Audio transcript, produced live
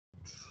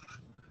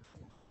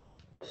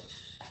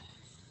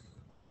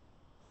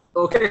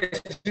Okay,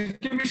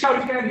 give me a shout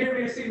if you can't hear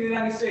me or see me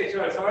at any stage,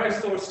 guys. All right,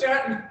 so we're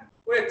starting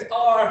with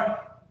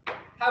our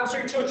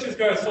hamstring touches,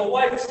 guys. So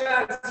wide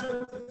stance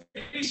with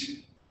the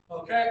feet.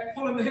 Okay,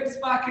 pulling the hips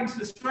back into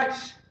the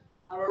stretch,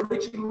 and we're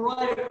reaching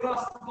right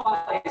across the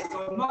body.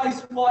 So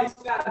nice wide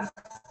stance.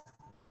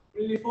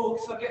 Really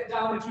focus on getting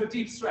down into a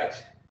deep stretch.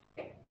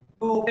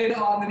 Go in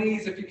on the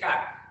knees if you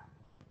can.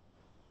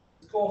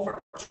 Let's go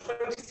for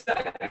 20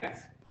 seconds.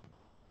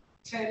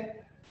 10,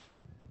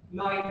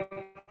 9,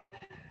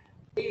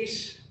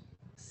 8,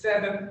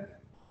 7,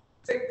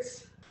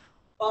 6,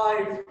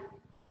 5,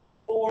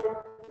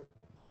 4,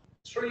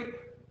 3,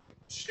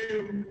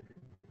 2,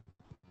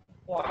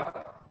 1.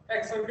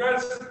 Excellent,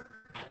 girls.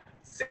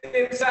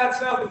 Same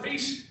stance now, the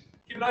feet.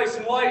 Keep nice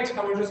and wide, and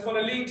we're just going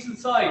to lean to the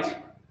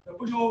side. Now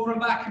push over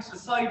and back into the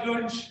side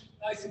lunge,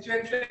 nice and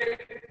gently.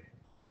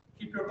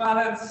 Keep your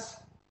balance.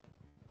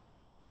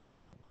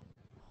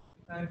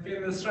 And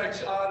feel the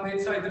stretch on the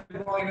inside of the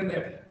groin and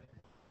hip.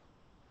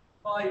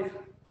 5,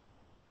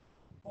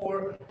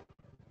 4,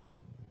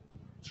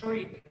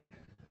 3,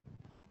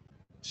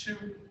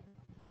 2,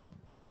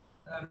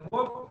 and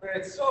 1.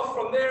 Great stuff.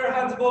 From there,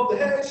 hands above the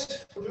head.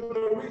 We're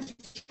doing a reach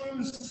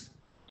throughs,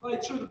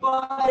 right through the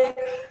body,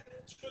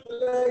 through the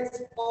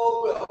legs,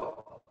 all the way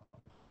up.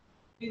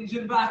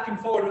 Hinging back and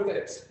forward with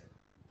it.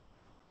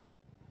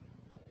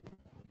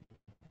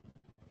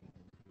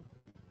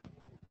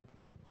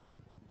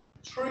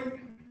 3,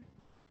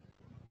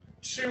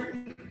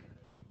 2,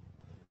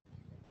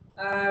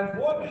 and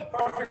 1.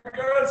 Perfect,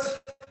 girls.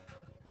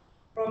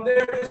 From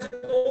there, just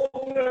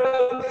open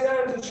around the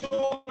arms and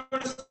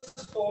shoulders.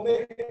 So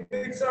making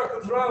big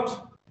circles round.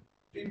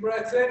 Deep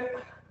breaths in.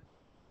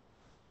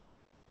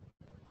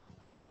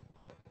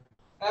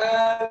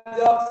 And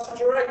the opposite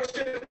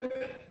direction.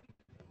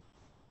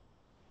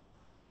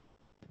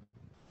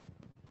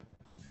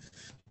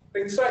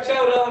 Big stretch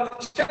out on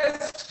the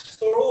chest.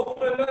 So we're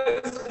opening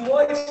nice and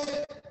wide.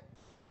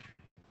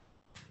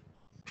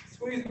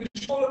 Squeeze the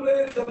shoulder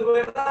blades on the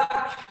way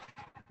back.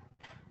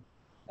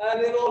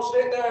 And then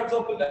alternate the arms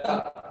up and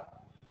down.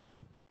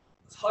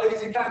 As high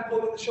as you can,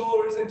 pulling the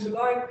shoulders into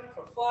line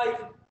for 5,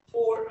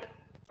 4,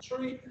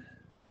 3,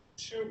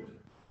 2,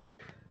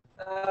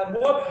 and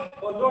 1.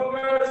 Well done,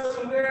 girls.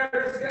 From there,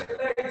 just get the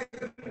legs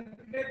and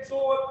hips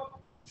on.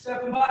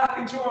 Stepping back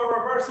into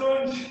our reverse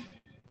lunge.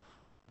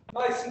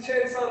 Nice and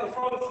tense on the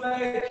front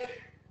leg.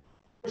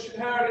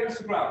 Pushing hard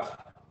into the ground.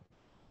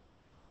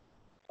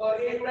 About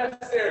 8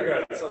 reps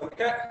there, girls.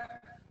 Okay.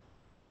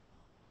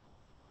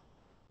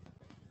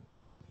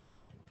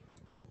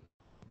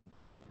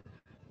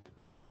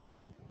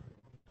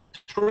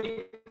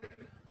 3,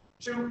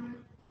 2,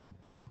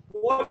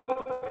 1.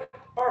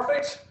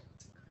 Perfect.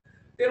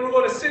 Then we're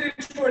going to sit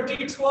into our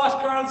deep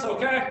squat, girls,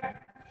 okay?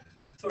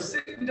 So we're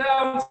sitting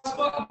down,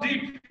 squatting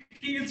deep,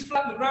 heels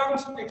flat on the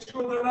ground, make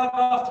sure they're not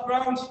off the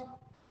ground,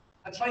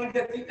 and try and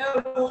get the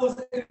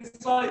elbows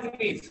inside the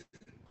knees.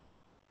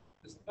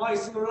 Just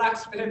nice and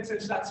relaxed with the hips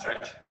into that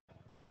stretch.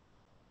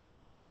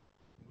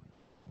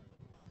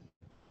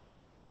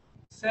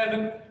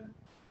 7,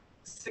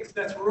 6,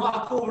 let's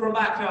rock over and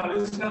back now,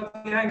 loosen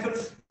up the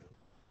ankles.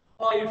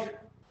 5,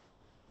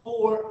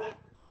 4,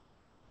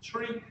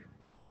 3,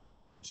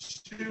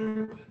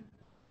 2,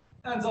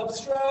 hands up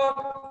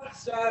strong,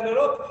 stand it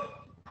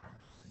up.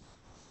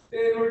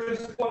 Then we're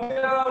just going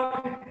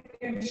down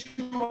into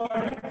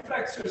our hip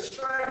flexor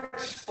stretch.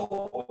 So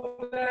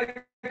one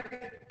leg,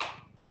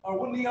 or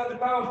one knee on the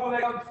ground, one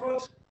leg on the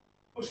front,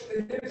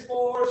 pushing the hips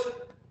forward,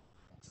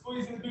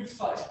 squeezing the glutes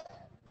tight.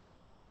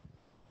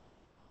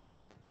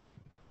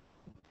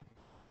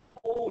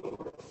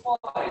 Hold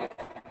for 5,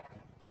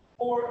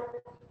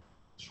 4,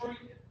 3,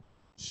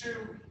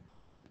 2,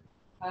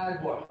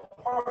 and 1.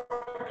 Perfect,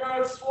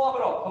 girls. Swap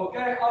it up,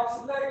 okay?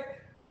 Opposite leg.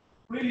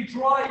 Really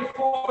drive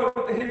forward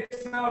with the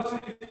hips now so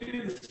you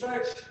feel the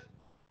stretch.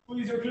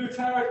 Squeeze your glutes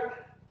hard.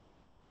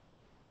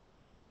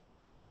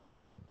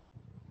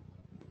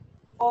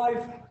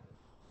 5,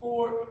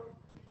 4,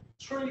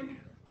 3,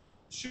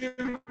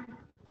 2,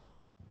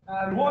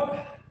 and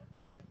 1.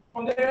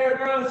 From there,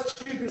 girls,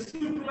 choose the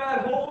Superman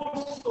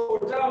hold. So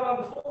we're down on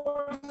the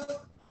floors.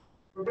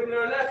 We're bringing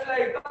our left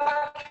leg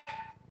back,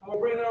 and we're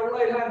bringing our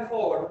right hand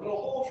forward. We're going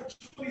to hold for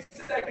 20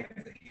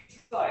 seconds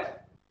each side,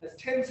 as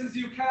tense as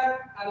you can,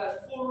 and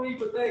at full read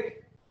with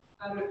leg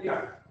and with the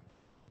arm.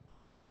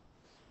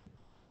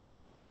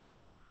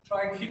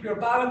 Try and keep your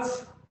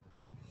balance.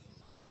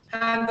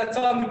 Hand that's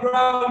on the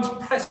ground,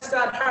 press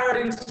that hard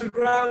into the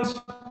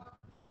ground.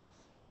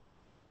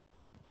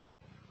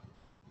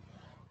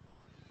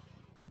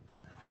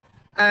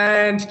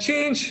 And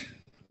change.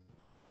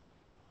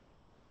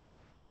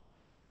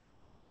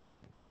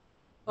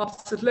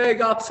 Opposite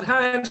leg, opposite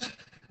hand.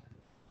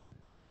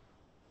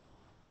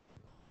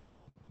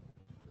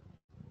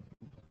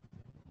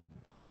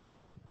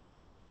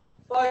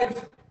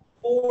 Five,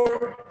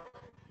 4,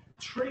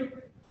 3,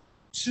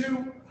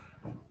 2,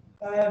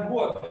 and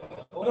 1.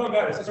 Well done,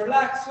 guys. Just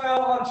relax now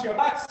onto your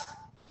backs.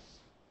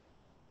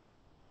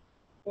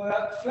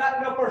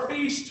 Flatten up our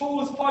feet,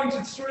 toes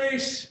pointed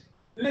straight.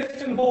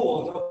 lift and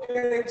hold,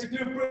 okay? Into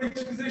glute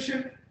bridge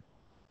position.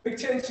 Big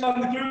tension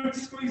on the glutes,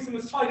 squeeze them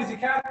as tight as you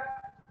can.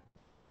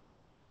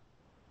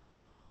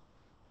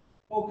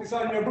 Focus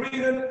on your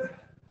breathing.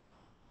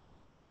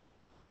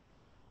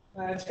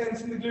 And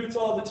tension the glutes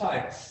all the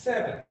time.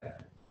 7,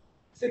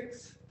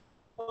 6,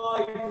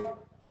 5,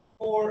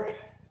 4,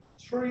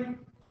 3,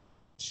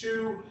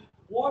 2,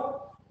 1.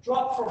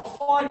 Drop for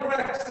 5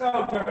 reps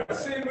now,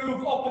 girls. Same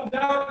move up and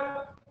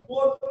down.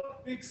 1,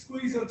 big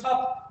squeeze on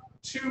top.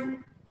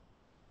 2,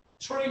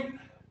 3,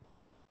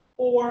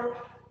 4,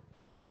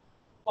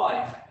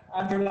 5.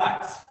 And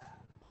relax.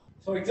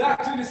 So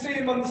exactly the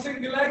same on the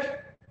single leg.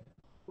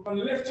 We're going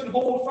to lift and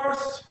hold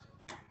first.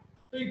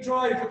 Big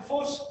drive with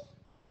foot.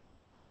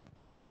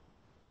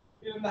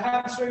 Feeling the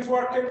hamstrings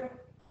working.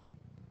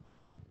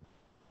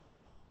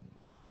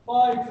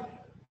 5,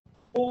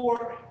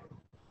 4,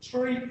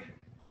 3,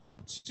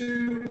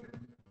 2,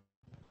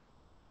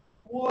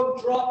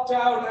 1. Drop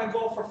down and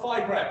go for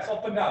 5 reps.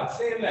 Up and down.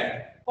 Same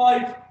leg.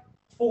 5,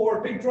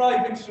 4. Big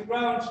drive into the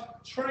ground.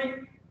 3,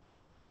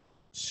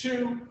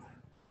 2,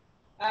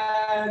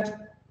 and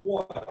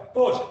 1.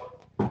 Good.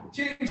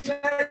 Change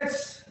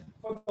legs.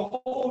 For the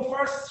hold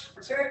first.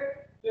 For 10.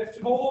 Lift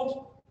and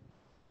hold.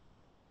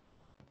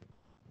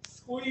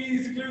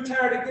 Squeeze the glutes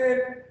hard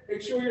again.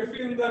 Make sure you're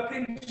feeling the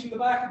pinch in the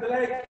back of the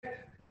leg.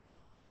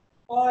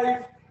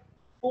 5,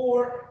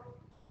 4,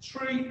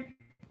 3,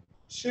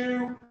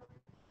 2,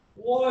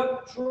 1.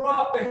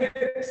 Drop the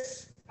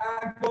hips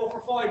and go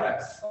for 5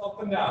 reps.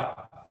 Up and down.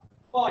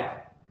 5,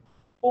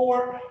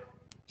 4,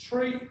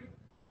 3,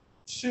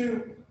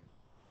 2,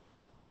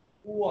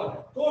 1.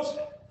 Good.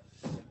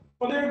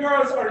 From there,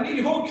 girls, our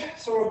knee hook.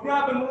 So we're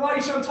grabbing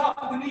right on top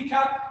of the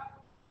kneecap.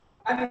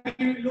 And if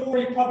you lower,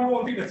 you probably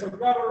won't feel it. So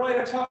grab it right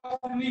on top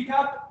of the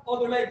kneecap,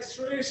 other leg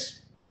straight,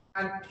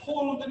 and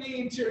pull the knee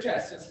into your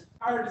chest as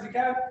hard as you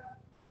can.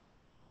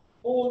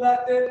 Hold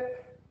that there.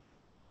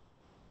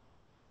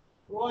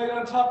 Right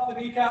on top of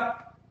the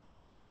kneecap.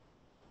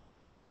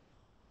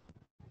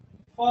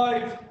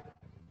 5,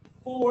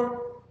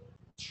 4,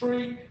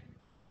 3,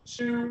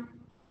 2,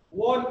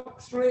 1.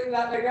 Straighten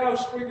that leg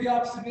out, bring the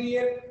opposite knee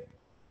in,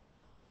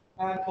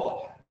 and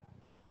pull.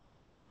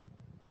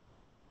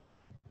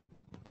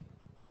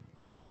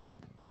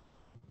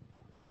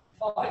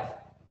 5,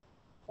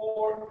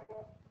 4,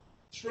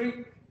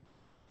 3,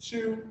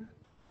 2,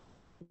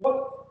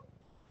 1.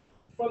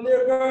 From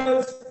there,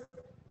 girls,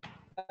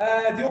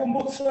 the open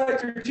book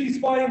stretch your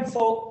T-spine.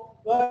 So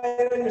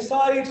lie on your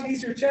side,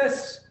 knees to your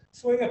chest,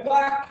 swing it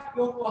back,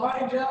 look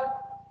behind you.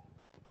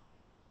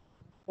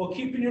 While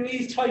keeping your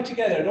knees tight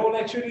together. Don't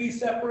let your knees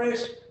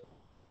separate.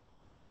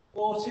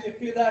 Go till you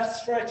feel that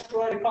stretch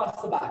right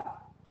across the back.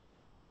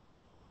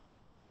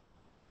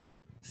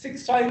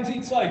 6 times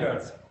each side,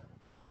 girls.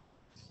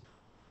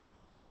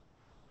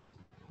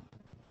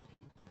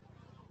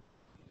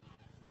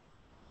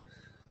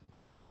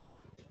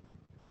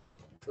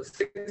 So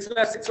 6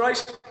 left, 6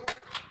 right.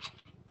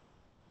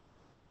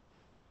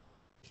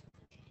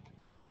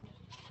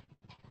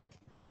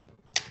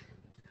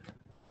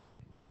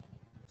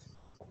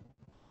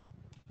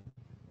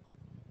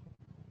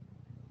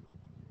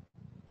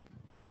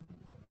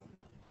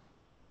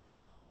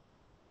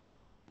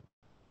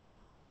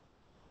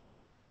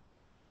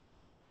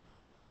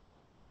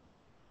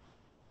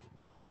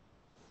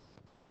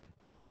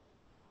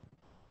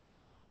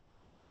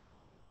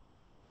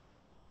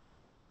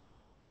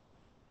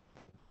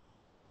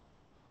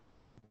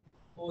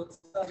 Once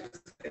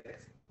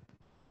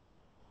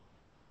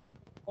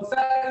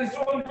that is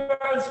done,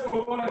 girls,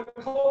 we're going to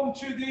come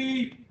to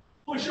the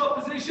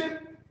push-up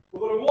position. We're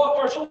going to walk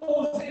our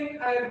toes in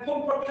and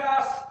pump our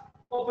calves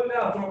up and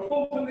down. So we're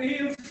pumping the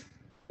heels,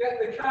 get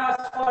the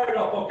calves fired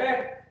up,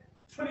 okay?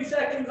 20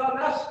 seconds on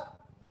that.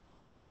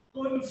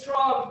 Good and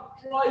strong,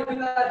 driving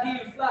that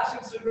heel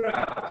flat into the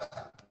ground.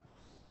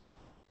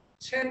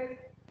 10,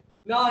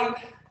 9,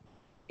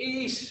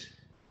 8,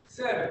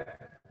 7,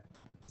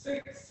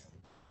 6,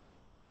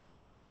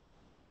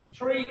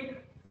 3,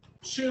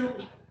 2,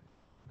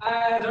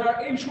 and our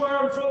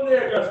inchworm from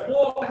there. Just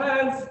walk the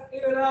hands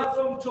in and out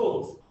from the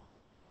toes.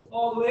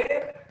 All the way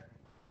in.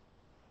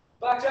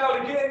 Back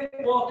down again,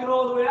 walking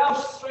all the way out.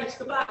 Stretch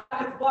the back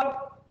at the bottom.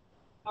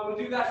 And we'll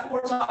do that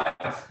 4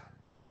 times.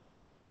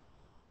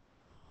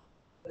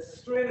 As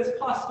straight as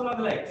possible on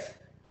the legs.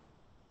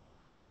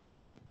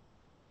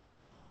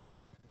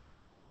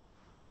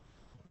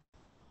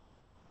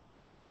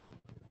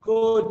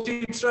 Good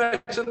deep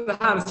stretch on the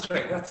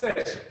hamstring. That's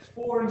it.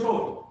 4 in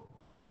total.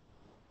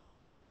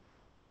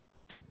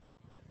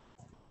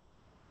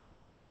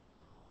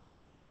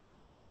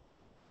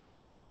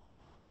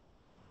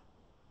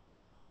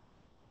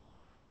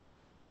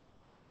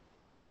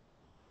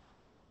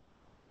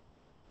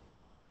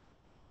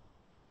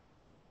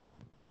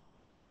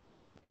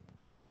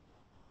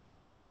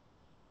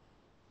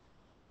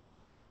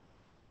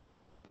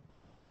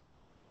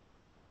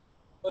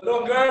 Well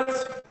done,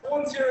 girls.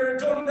 Once you're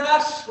done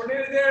that, we're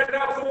nearly there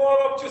now for the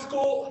warm-up. Just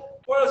go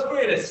world's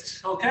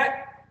greatest,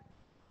 okay?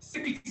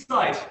 6 each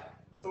side.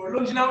 So we're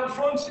lunging out in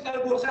front,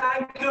 elbow to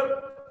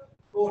ankle.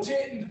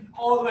 Rotating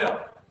all the way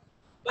up.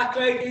 Back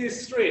leg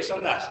is straight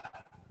on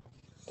that.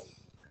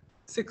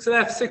 6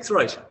 left, 6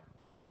 right.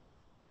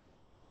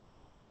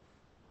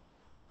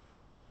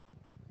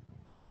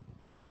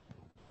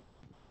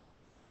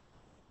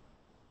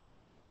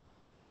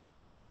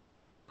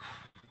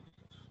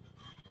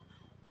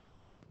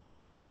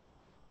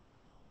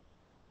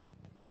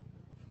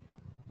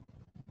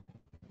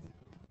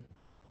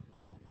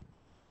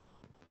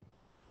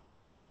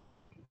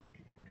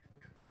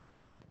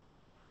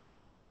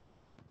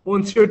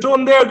 Once you're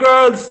done there,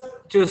 girls,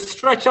 just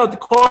stretch out the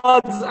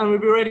quads and we'll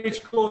be ready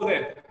to go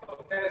then.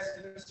 Okay,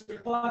 so just do a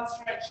quad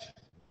stretch.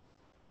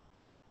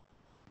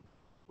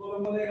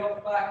 Pull one leg up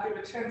the back, give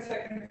it 10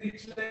 seconds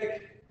each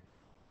leg.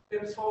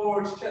 Hips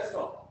forward, chest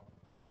up.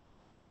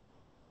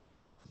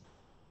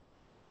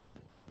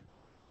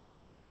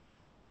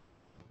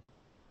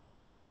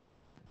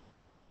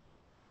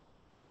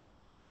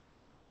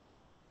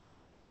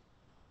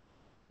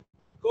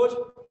 Good.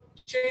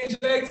 Change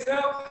legs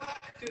now.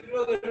 Do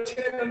another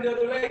 10 on the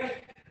other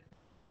leg.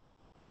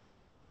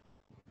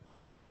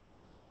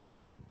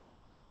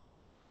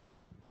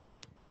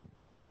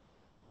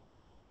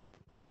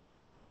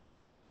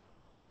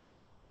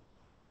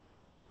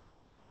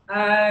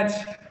 And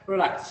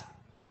relax.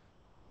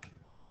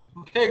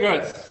 Okay,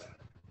 girls.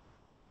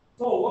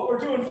 So what we're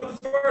doing for the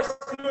first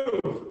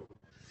move,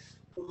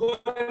 we're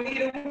going to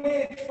need a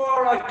weight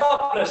for a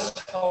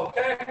goblet,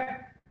 okay?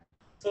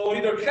 So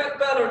either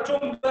kettlebell or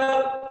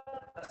dumbbell,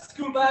 a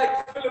school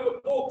bag, fill it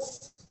with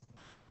books,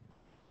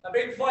 a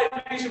big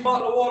 5-litre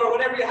bottle of water,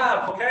 whatever you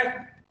have, okay?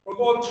 We're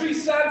going 3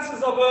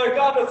 stances of a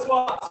goblet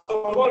squat.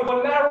 So we're going to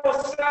go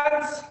narrow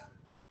stance,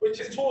 which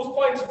is toes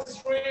pointed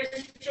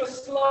straight,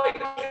 just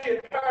slightly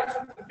apart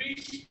from the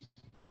feet.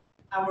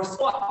 And we're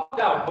squatting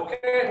down,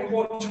 okay?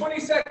 We're going 20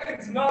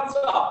 seconds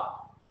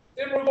non-stop.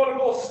 Then we're going to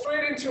go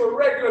straight into a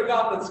regular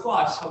goblet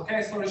squat,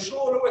 okay? So the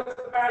shoulder width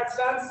apart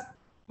stance,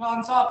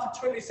 non-stop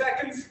for 20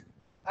 seconds.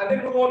 And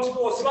then we're going to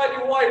go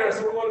slightly wider,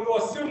 so we're going to go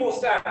a sumo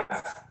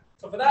stance.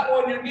 So for that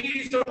one, your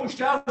knees are pushed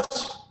out,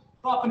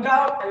 dropping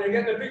down, and you're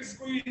getting a big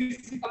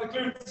squeeze on the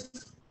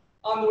glutes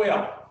on the way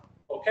up,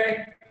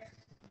 okay?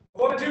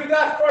 We're going to do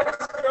that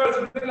first, girls,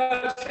 and then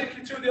I'll take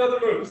you through the other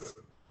moves.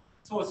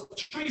 So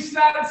it's 3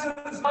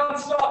 stances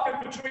non-stop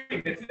in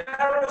between. It's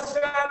narrow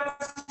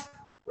stance,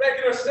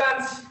 regular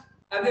stance,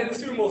 and then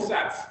sumo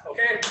stance,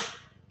 okay?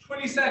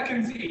 20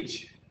 seconds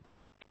each.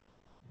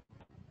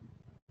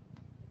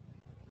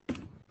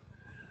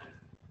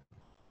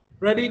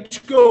 Ready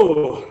to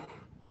go.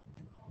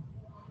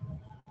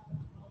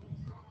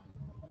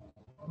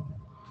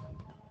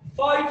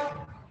 5,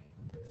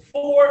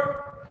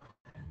 4,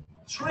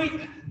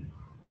 3,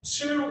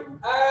 2,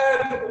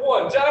 and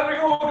 1. Down we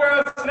go,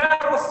 girls.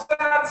 Narrow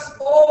stance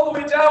all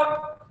the way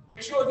down.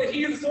 Make sure the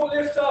heels don't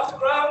lift off the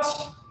ground.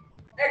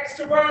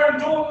 Extra burn,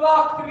 don't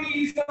lock the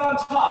knees on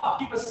top.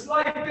 Keep a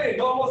slight bend,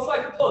 almost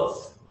like a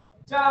pulse.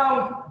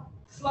 Down,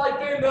 slight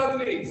bend on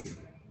the knees.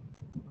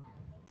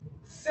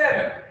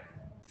 7,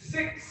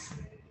 6,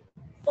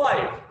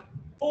 5,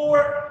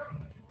 4,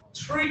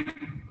 3,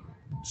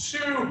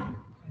 2,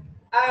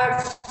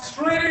 and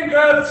straight in,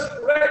 girls.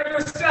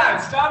 Regular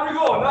stance. Down we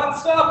go,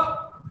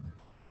 non-stop.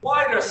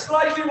 Wider,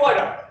 slightly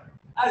wider,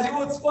 as you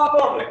would squat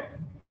normally.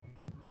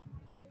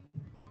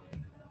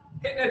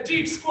 Hitting a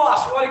deep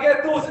squat. You want to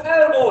get those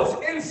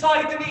elbows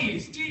inside the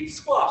knees. Deep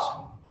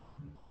squat.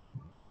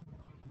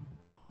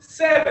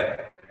 7,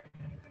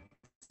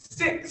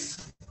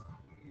 6,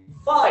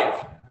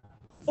 5,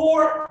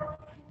 4,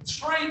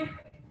 3,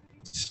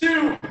 2,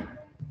 and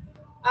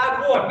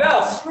 1.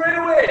 Now, straight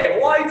away,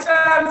 wide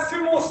stance,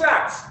 sumo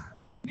stance.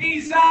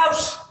 Knees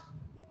out,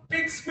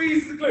 big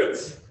squeeze the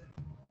glutes.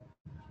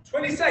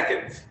 20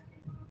 seconds.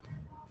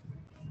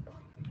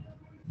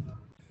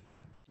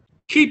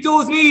 Keep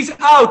those knees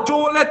out.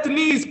 Don't let the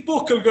knees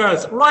buckle,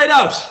 girls. Right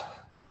out.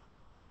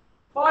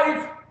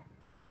 5,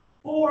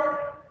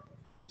 4,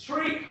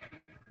 3,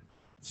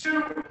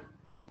 2,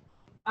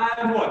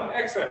 and 1.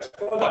 Excellent.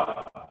 Well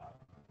done.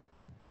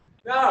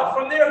 Now,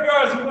 from there,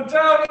 girls, we go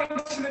down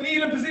into the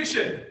kneeling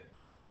position.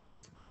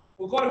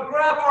 We're going to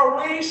grab our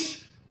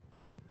weight.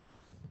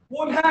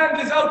 One hand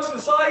is out to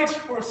the side.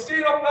 We're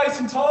staying up nice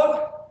and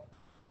tall.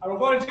 And we're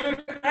going to do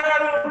an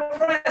arm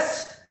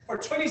press for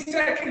 20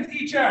 seconds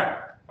each arm.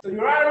 So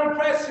your arm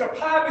press, your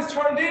palm is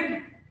turned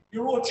in.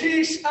 You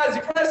rotate as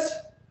you press.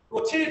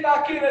 Rotate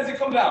back in as you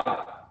come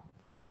down.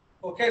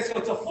 Okay, so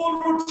it's a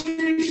full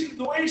rotation of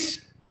the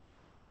weight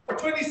for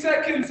 20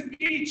 seconds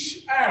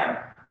each arm.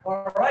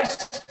 All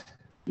right.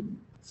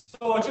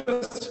 So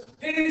just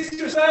pace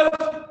yourself,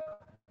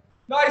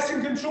 nice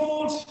and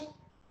controlled.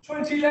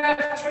 20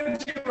 left,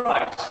 20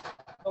 right.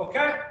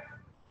 Okay?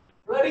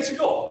 Ready to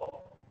go.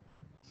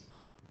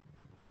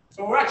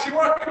 So we're actually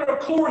working our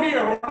core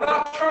here. We're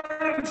not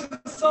turning to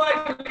the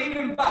side and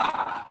leaning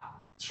back.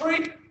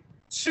 3,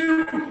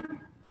 2,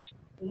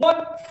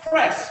 1,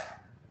 press.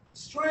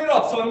 Straight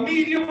up. So a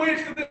medium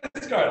weight for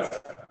this, girls.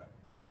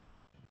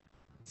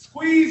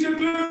 Squeeze your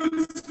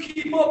glutes,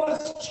 keep up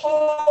as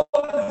tall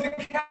as you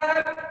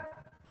can.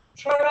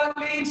 Try not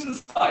lean to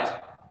the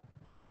side.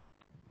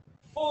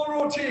 Full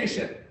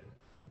rotation.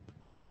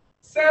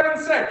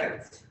 7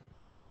 seconds.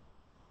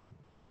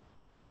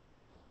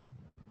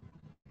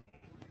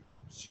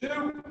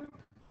 2,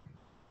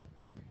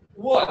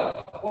 1.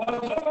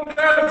 One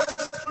down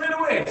straight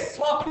away.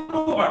 Swap it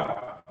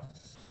over.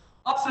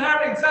 Opposite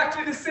hand,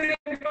 exactly the same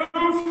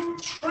move.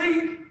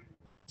 3,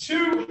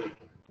 2,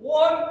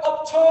 1.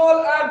 Up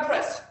tall and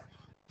press.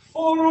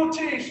 Full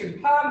rotation.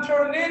 Palm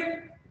turned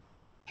in.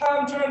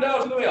 Palm turned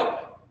out on the way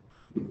up.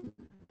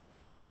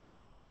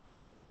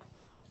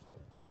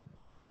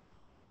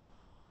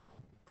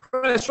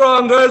 Very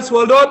strong, girls.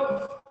 Well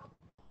done.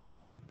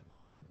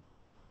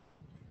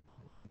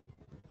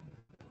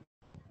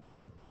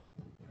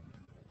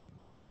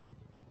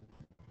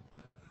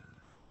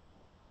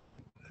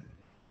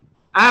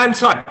 And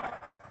time.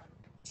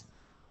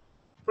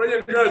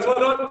 Brilliant, girls.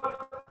 Well done.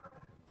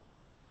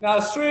 Now,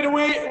 straight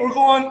away, we're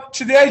going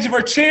to the edge of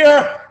our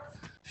chair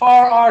for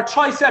our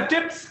tricep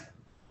dips.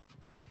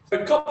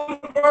 A couple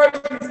of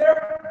versions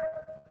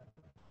there.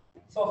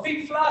 So,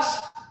 feet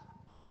flat,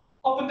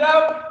 up and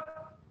down.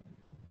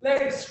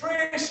 Legs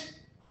straight,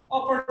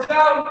 up or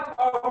down,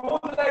 or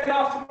one leg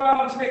off the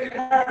ground to make it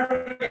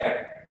harder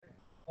again.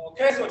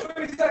 Okay, so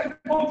 20-second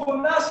pump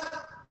on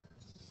that.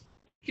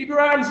 Keep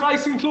your arms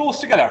nice and close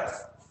together.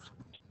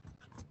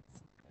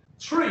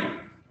 3,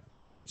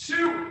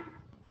 2,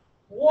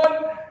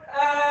 1,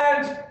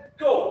 and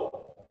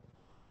go.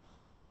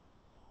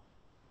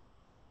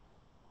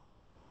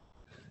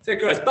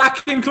 Take guys,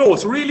 back in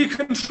close. Really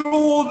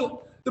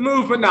control the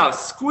movement now.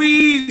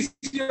 Squeeze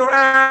your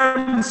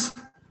arms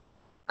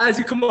as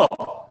you come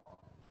up.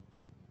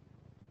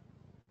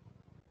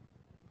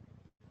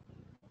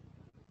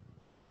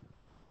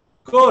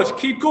 Good,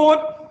 keep going.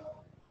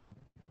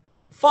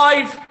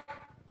 5,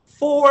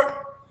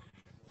 4,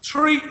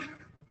 3,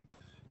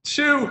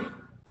 2,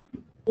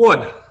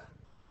 1.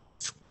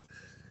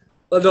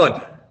 Well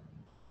done.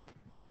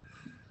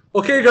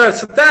 Okay guys,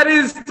 so that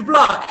is the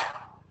block.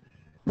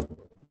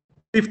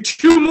 We have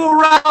 2 more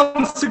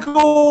rounds to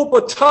go,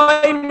 but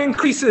time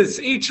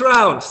increases each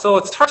round. So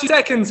it's 30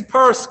 seconds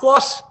per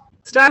squat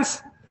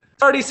stance,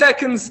 30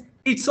 seconds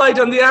each side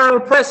on the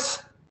Arnold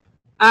press,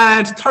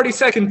 and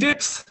 30-second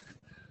dips.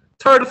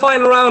 Third and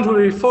final round will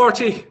be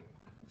 40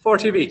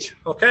 of each,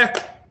 okay?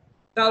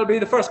 That'll be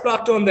the first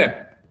block done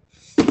then.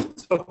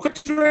 So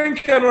quick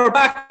drink and we're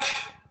back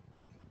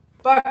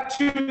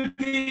to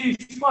the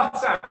squat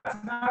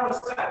stance, narrow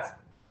stance.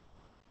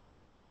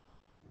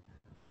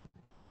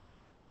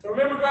 So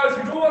remember guys,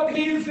 we don't want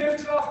the heels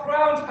lifted off the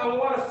ground and we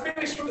want to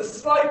finish with a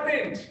slight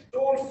bend.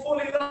 Don't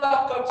fully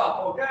lock on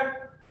top, okay?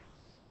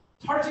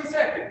 30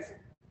 seconds.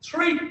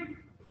 3,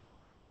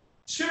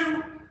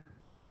 2,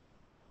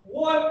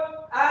 1,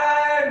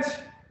 and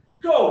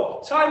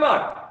go. Time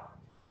on.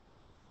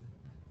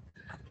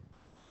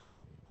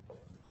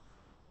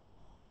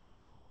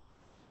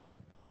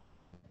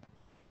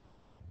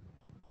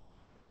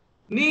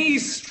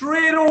 Knees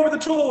straight over the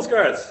toes,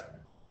 girls.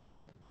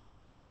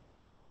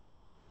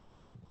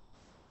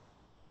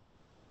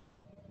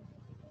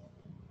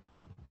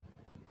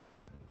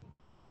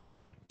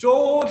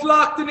 Don't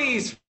lock the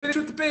knees. Finish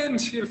with the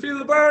bend. You'll feel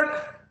the burn.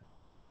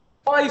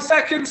 5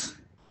 seconds.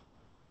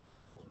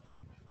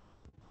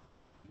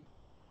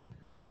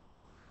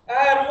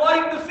 And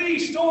wipe the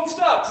feet. Don't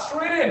stop.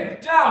 Straight in.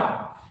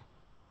 Down.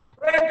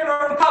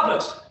 Regular and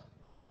goblet.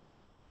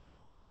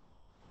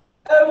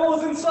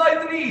 Elbows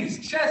inside the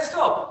knees. Chest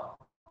up.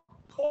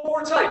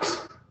 Core tight.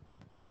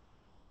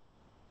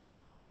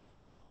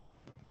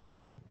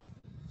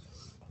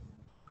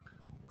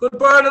 Good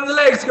burn on the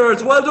legs,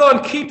 girls. Well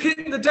done. Keep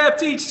hitting the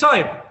depth each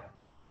time.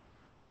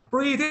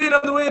 Breathe in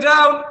on the way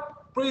down.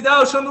 Breathe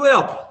out on the way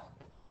up.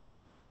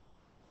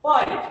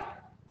 5,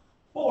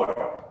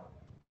 4,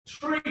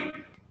 3,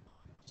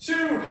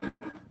 2,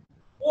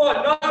 1.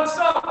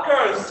 Non-stop,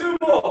 girls.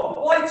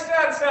 Sumo. Wide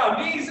stance now.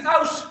 Knees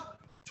out.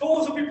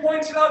 Toes will be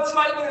pointed out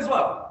slightly as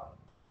well.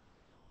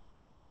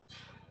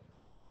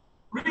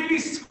 Really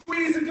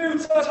squeeze the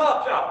glutes on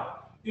top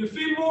now. You'll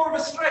feel more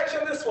of a stretch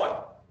on this one.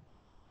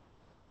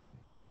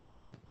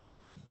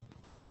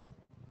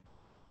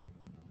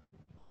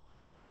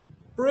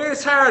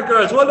 Brace hard,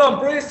 girls. Well done.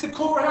 Brace the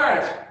core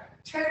hard.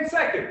 10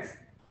 seconds.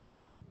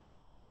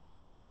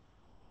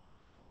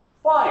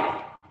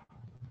 5,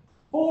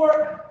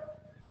 4,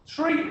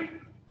 3,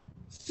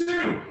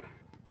 2,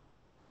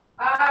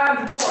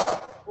 and 1.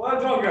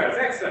 Well done, girls.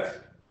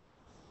 Excellent.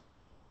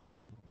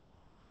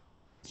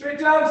 Straight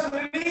down to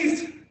the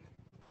knees.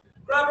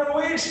 Grab your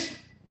weight.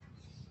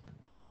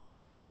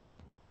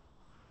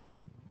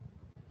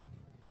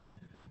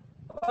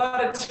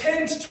 About a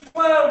 10 to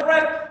 12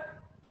 rep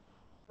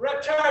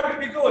target would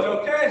be good,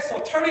 okay? So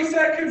 30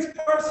 seconds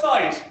per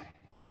side.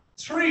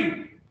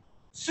 3,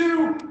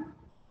 2,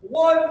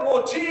 1,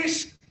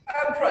 rotate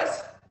and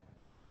press.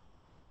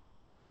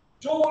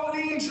 Don't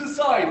lean to the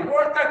side.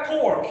 Work that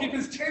core. Keep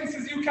as tense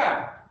as you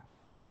can.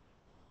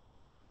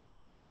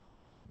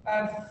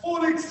 And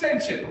full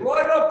extension,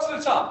 right up to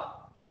the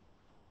top.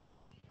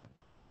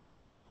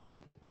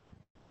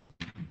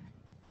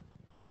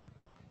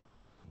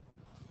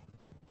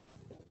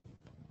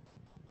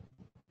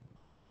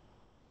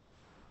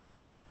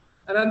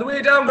 And on the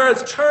way down,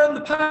 girls, turn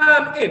the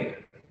palm in.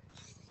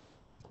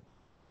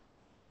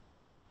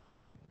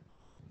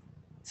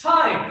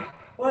 Time.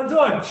 Well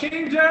done.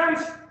 Change arms.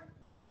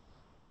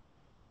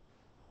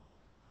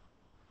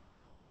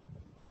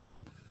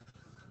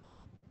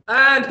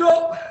 And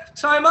go.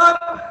 Time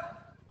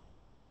up.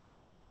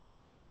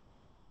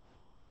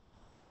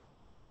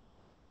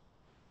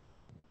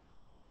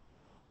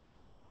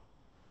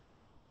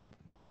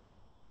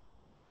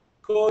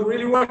 Good.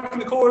 Really working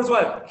the core as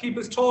well. Keep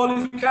as tall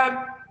as you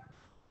can.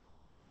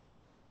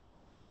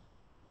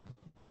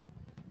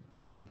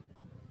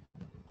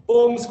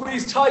 Boom,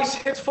 squeeze tight,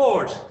 hips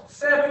forward.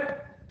 7,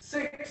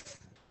 6,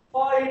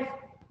 5,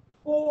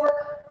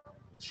 4,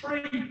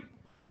 3,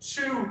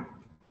 2,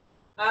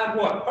 and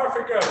 1.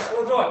 Perfect, girls.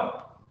 Well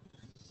done.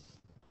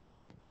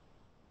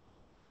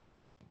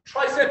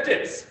 Tricep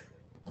dips.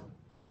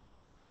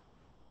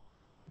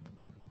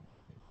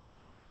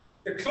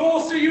 The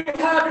closer you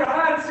have your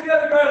hands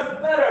together, girls, the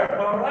better.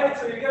 All right,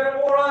 so you get it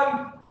more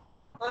on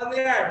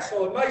the arms.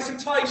 So nice and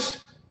tight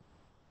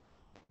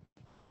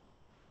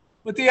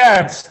with the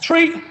arms.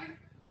 3,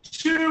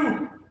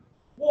 2,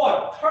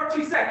 1.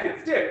 30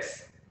 seconds.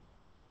 Dips.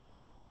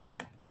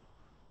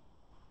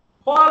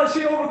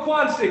 Quality over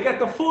quantity. Get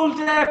the full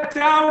depth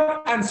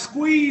down and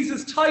squeeze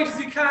as tight as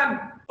you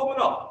can coming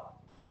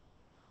up.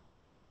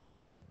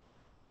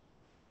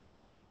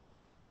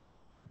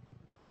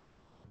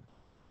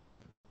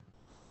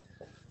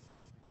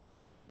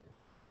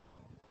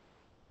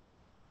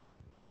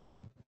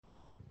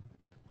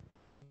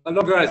 And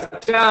look, guys,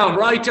 down,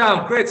 right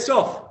down. Great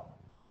stuff.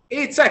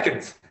 8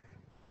 seconds.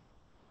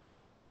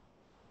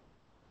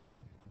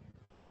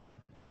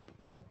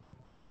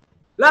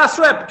 Last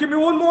rep. Give me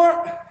one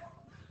more.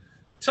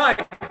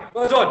 Time.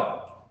 Well done.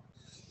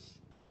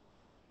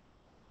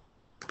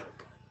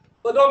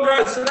 Well done,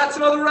 girls. So that's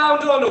another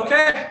round done,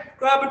 okay?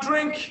 Grab a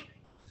drink.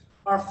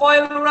 Our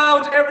final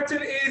round,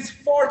 everything is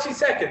 40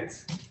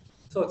 seconds.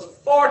 So it's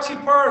 40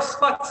 per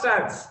squat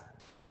stance.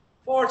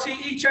 40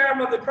 each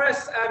arm on the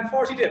press and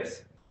 40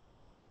 dips.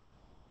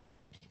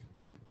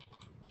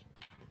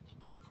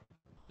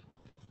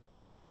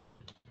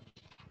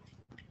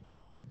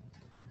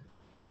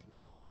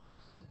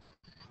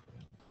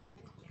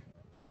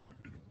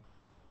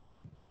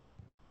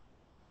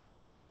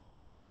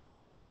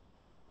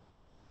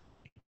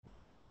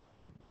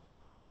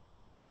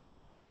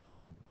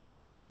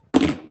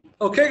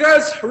 Okay,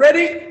 guys,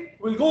 ready?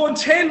 We'll go in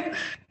 10.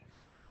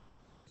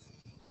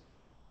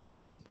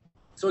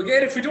 So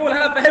again, if you don't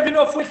have a heavy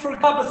enough weight for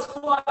a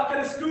squat, get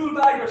a school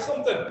bag or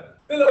something.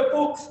 Fill up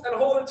books and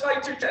hold it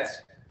tight to your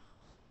chest.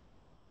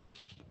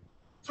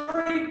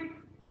 3,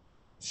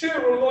 2,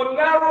 we'll go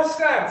narrow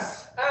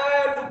stance.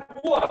 And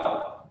 1.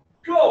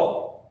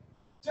 Go.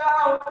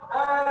 Down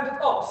and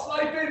up.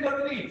 Slide bend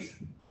on the knees.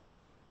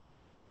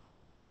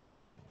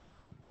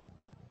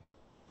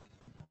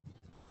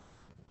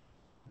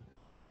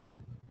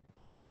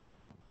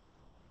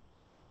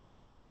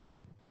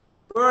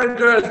 Burn,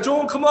 girls.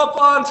 Don't come up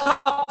on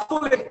top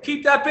fully.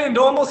 Keep that bend,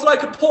 almost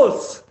like a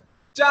pulse.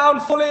 Down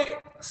fully,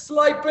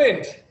 slight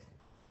bend.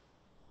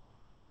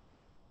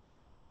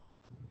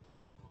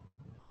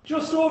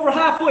 Just over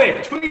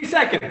halfway, 20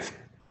 seconds.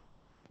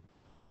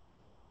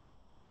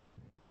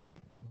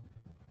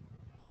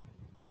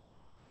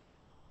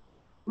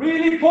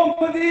 Really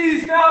pumping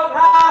these now.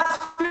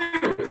 Last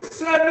 2,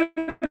 7,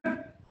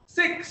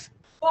 6,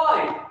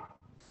 5,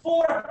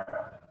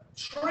 4,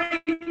 3,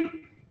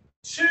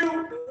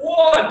 2,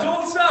 1.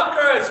 Don't stop,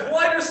 girls.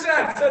 Wider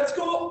stance. Let's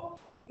go.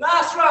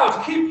 Last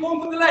round. Keep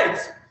pumping the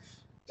legs.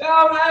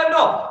 Down and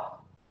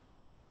up.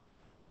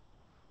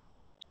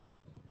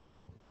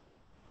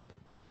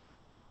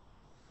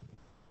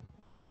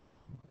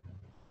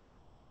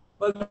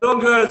 Well done,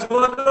 girls.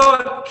 Well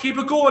done. Keep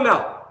it going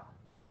now.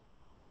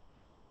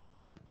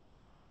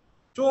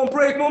 Don't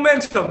break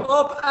momentum.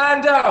 Up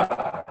and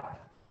down.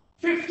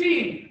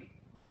 15.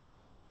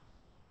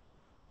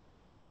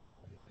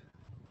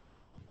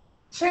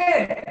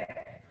 10.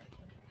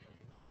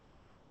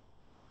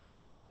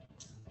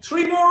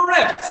 3 more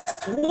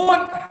reps.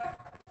 1,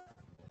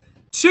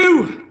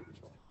 2,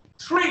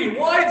 3.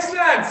 Wide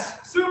stance.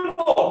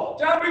 Sumo.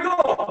 Down we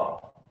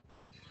go.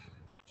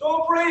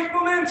 Don't break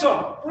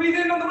momentum. Breathe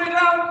in on the way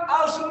down,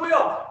 out on the way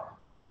up.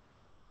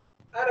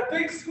 And a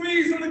big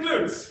squeeze in the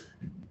glutes.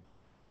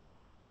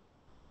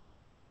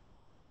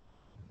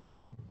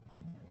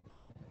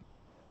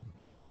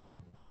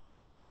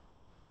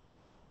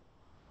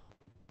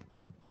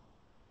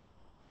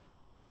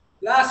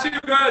 Last 2,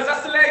 girls.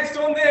 That's the legs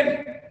done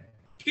then.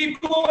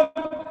 Keep going.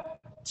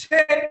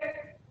 10,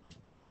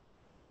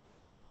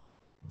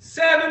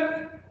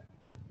 7.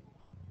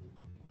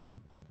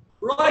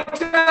 Right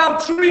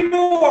down. 3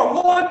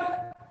 more. 1,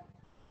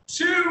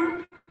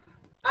 2,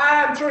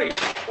 and 3.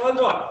 Well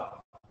done.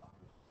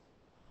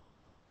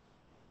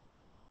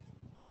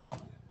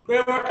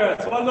 Great work,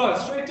 girls. Well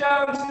done. Straight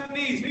down to the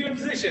knees. Kneel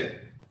position.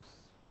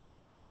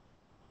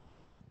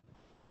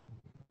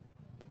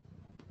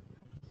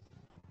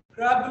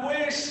 Grab the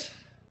weight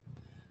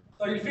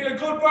So you feel a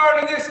good burn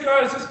on this,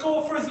 girls. Just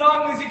go for as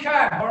long as you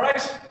can, all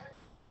right?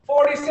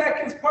 40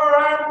 seconds per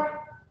arm.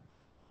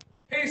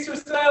 Pace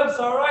yourselves,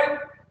 all right?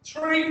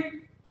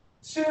 3,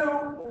 2,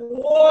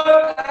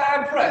 1,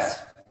 and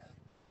press.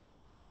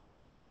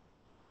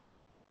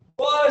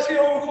 Quality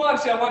over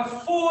quantity. I want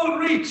full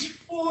reach,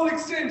 full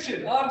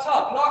extension on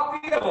top.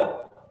 Lock the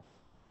elbow.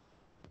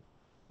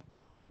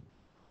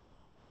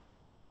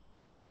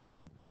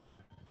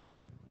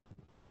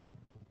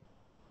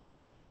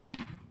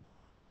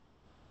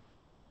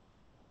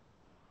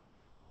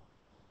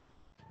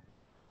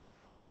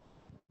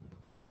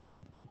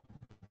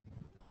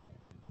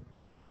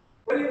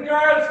 Brilliant,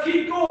 girls.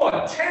 Keep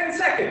going. 10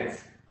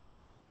 seconds.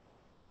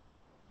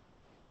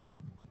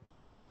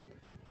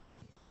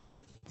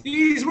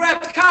 These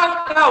reps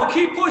count now.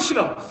 Keep pushing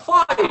them.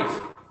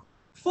 5,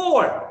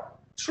 4,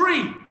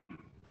 3,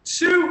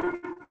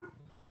 2,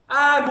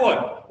 and 1.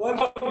 1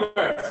 more,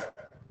 girls.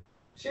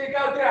 Shake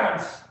out the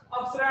arms.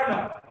 Opposite arm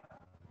now.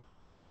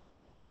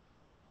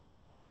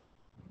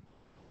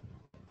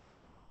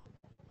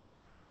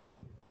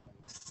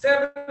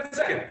 7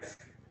 seconds.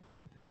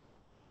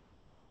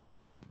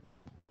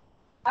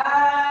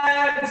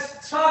 And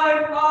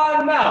time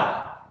on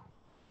now.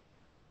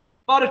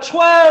 About a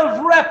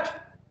 12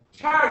 rep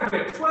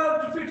target,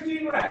 12 to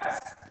 15 reps.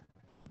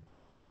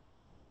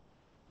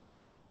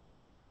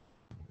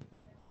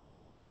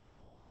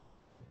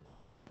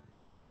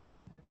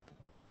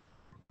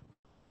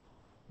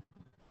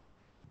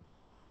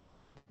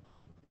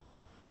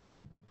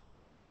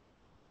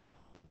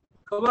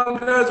 Come on,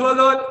 girls, well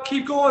done.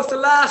 Keep going, it's the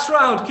last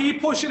round. Keep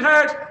pushing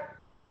hard.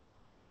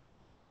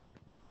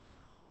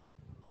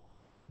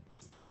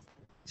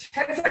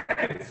 10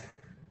 seconds.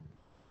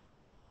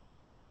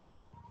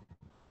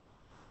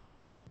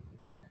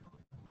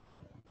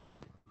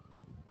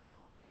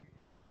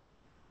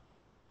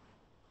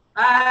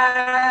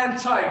 And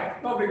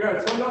time. Lovely,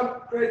 girls. Well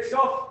done. Great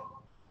stuff.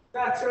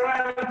 That's your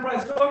arm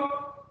press done.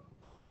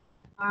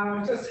 And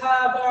we'll just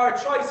have our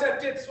tricep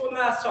dips one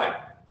last time.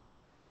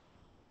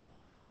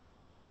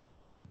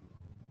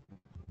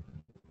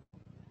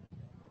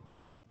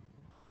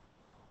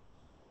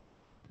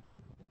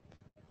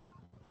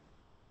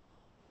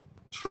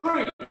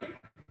 Three,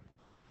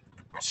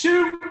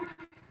 2,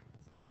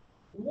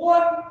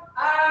 1,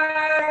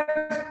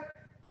 and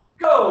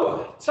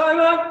go. Time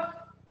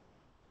up.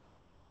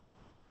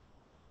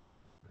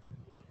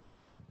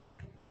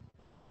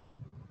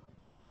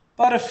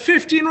 About a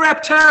 15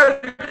 rep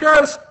target,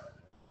 girls.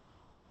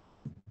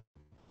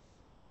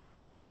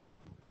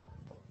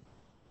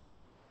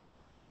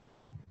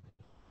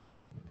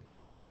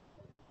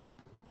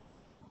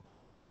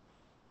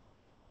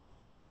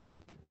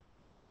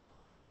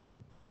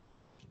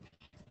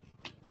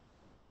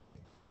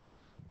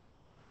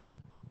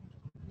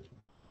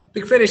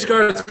 Big finish,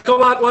 girls.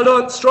 Come on, well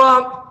done,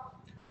 strong.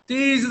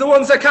 These are the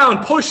ones that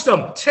count. Push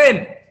them.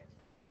 10,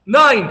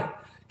 9.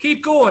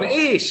 Keep going.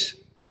 8,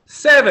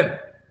 7,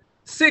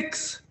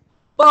 6,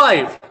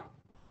 5,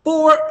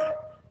 4,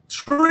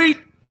 3.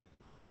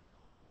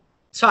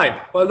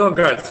 Time. Well done,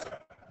 girls.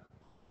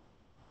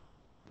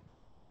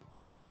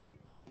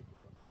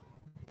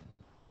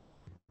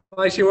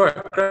 Nice you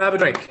work. Grab a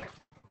drink.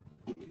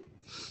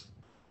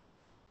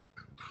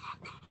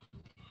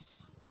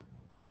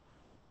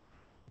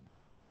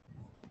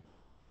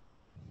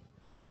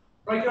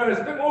 Right, guys,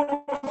 a bit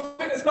more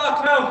fitness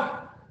block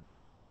now.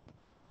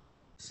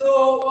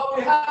 So what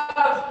we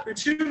have are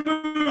 2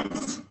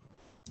 moves.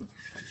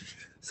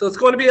 So it's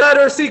going to be a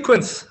ladder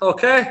sequence,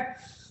 okay?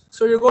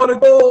 So you're going to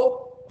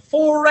go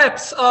 4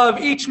 reps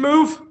of each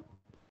move.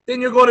 Then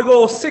you're going to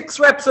go 6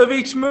 reps of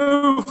each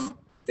move.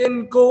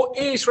 Then go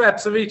 8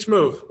 reps of each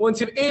move.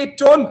 Once you've 8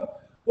 done,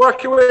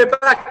 work your way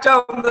back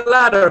down the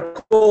ladder.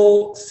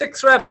 Go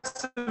 6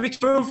 reps of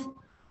each move,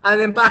 and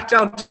then back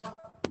down to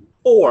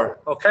 4,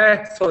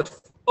 okay? So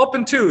it's up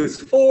in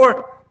 2s,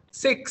 4,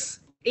 6,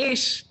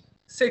 8,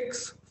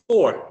 6,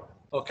 4,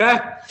 okay?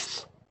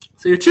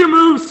 So your 2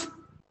 moves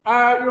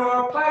are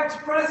your plank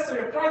press or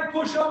your plank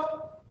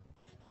push-up.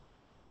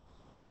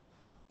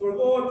 We're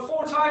going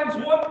 4 times,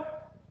 1,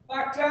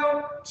 back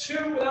down,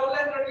 2, without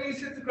letting our knees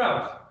hit the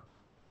ground.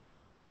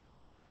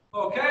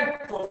 Okay,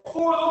 so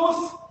 4 of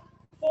those,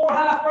 4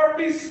 half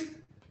burpees.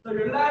 So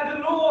you're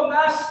landing low on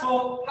that,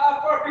 so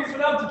half burpees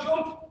without the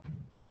jump.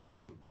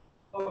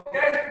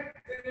 Okay,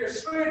 then you're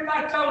straight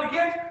back down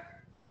again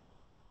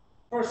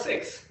for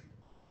 6.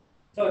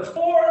 So it's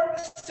 4,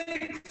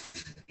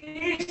 6,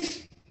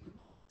 8,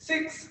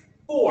 6,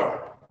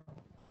 4.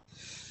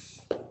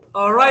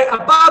 All right,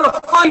 about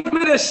a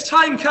 5-minute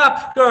time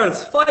cap,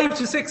 girls. 5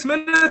 to 6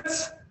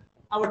 minutes.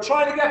 And we're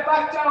trying to get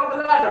back down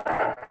the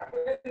ladder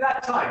in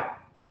that time.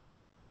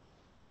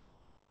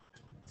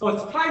 So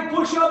it's plank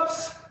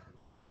push-ups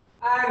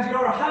and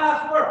your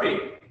half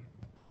burpee.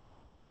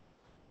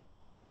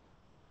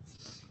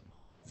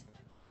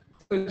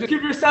 So just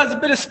give yourselves a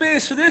bit of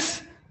space for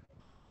this.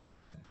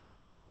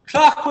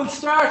 Clock will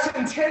start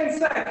in 10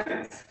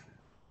 seconds.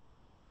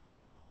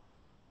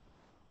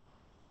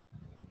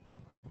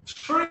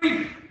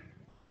 3,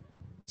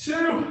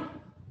 2,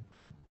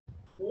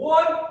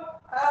 1,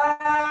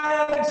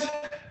 and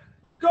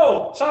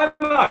go. Time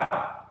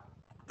out.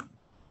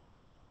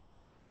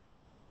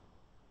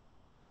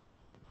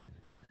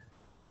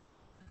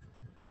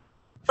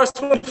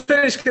 First one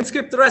finished can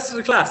skip the rest of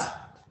the class.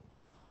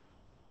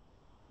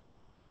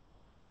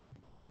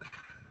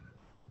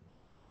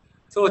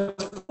 So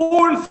it's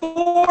 4 and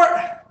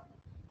 4,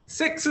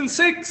 6 and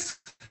 6,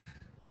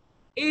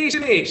 8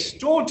 and 8.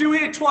 Don't do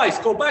 8 twice.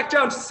 Go back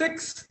down to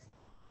 6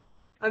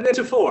 and then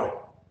to 4.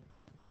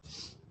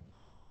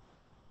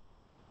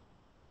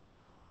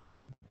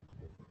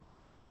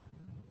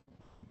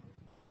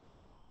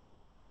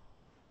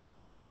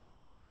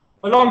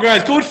 Well done,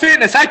 guys. Good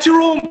fitness. At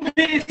your own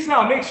pace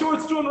now. Make sure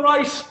it's done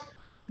right.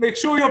 Make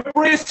sure you're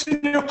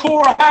bracing your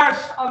core hard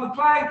on the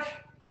plank.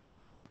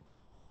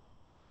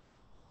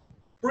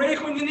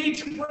 Break when you need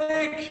to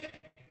break.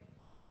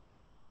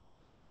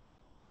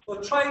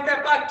 But try and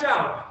get back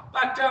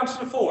down to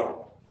the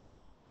 4.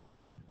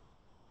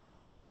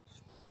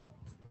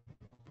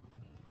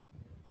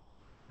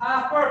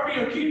 Half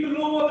burpee or keep it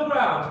low on the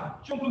ground.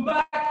 Jumping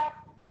back,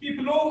 keep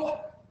it low.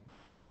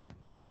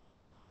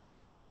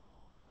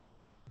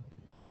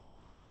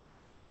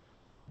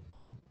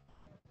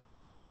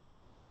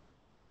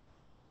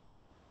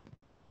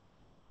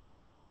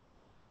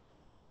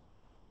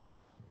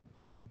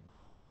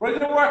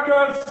 Brilliant work,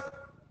 girls.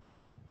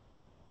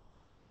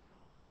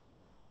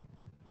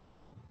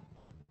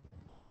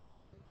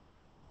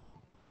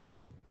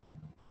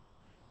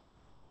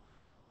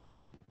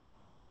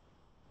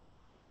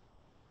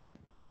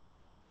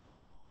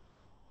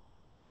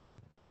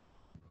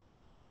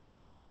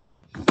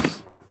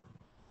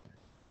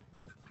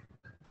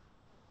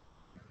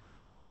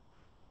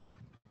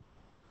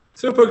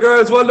 Super,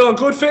 girls. Well done.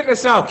 Good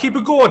fitness now. Keep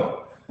it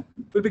going.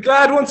 We'll be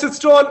glad once it's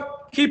done.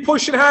 Keep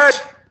pushing hard.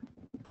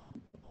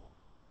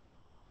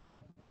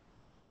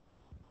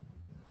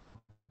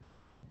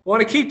 Want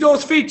to keep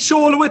those feet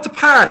shoulder width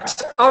apart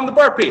on the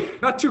burpee,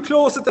 not too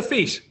close at the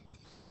feet.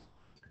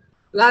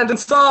 Landing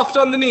soft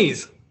on the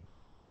knees.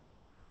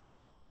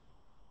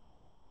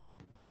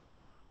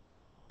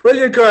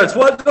 Brilliant, girls.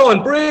 Well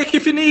done. Break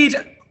if you need.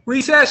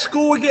 Reset.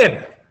 Go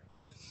again.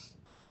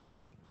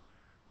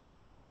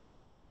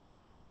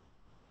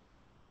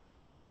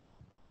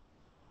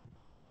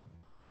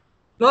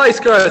 Nice,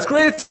 girls.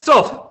 Great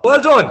stuff.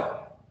 Well done.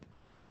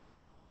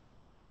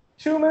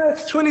 2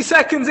 minutes, 20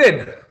 seconds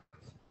in.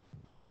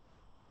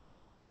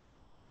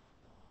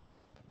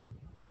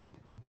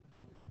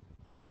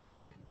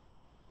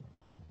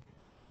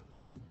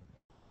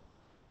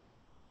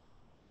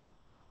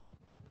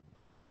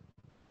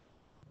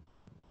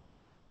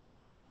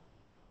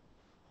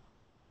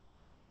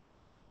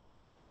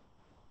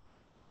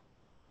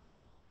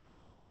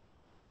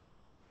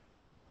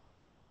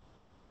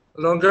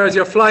 Well done, girls.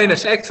 You're flying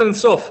it. Excellent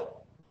stuff.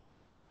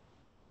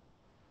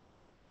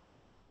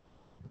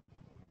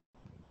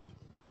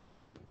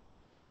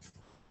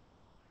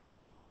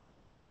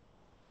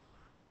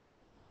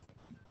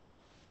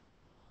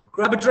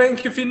 Grab a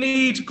drink if you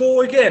need.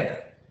 Go again.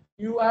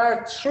 You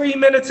are 3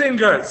 minutes in,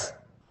 girls.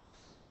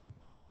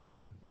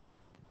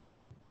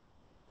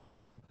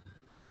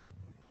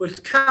 We'll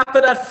cap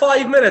it at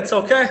 5 minutes,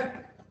 okay?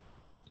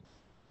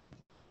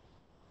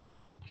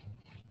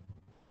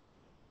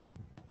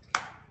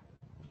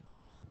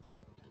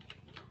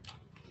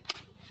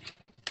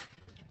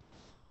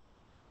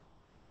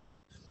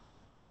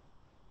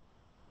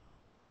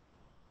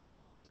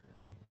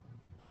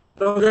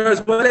 So,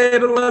 girls, well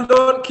able, well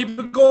done. Keep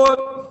it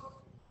going.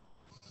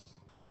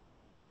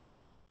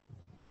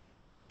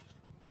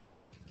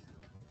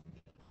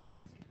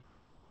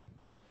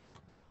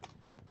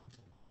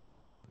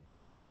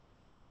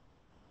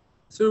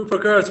 Super,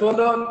 girls. Well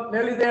done.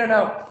 Nearly there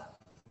now.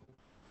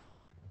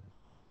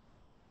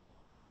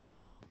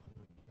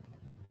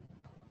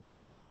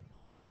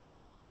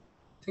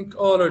 I think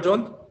all are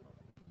done.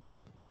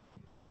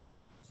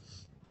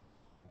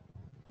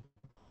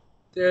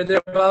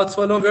 Thereabouts.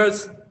 Well done,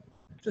 girls.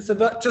 Just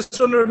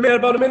under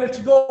about a minute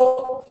to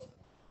go.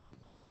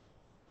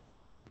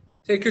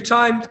 Take your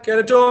time, get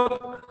it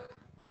done.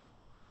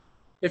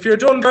 If you're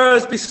done,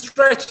 girls, be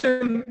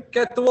stretching,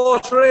 get the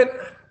water in.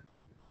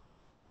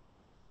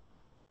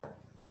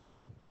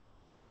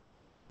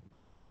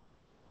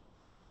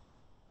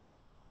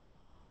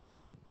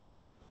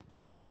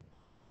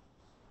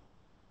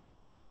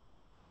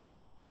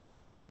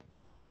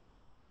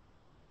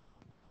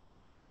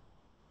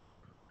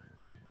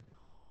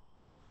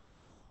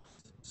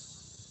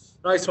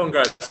 Nice one,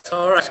 guys.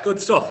 All right, good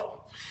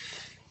stuff.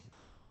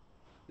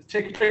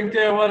 Take a drink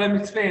there while I'm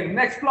explaining.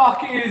 Next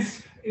block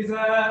is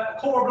a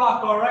core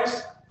block, all right?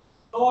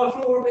 All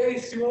floor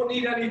based, you won't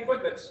need any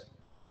equipment.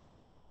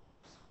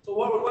 So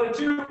what we're going to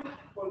do,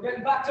 we're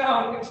getting back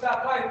down into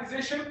that plank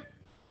position.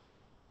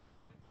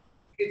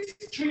 It's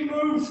 3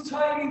 moves,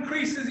 time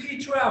increases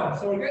each round.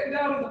 So we're getting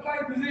down in the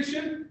plank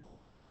position,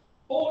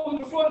 holding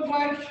the front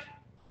plank,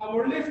 and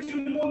we're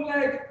lifting one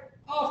leg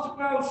off the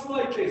ground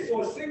slightly.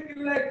 So a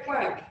single leg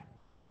plank.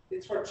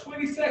 It's for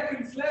 20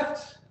 seconds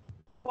left,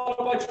 followed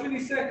by 20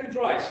 seconds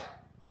right.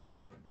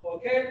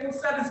 Okay,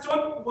 once that is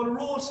done, we're going to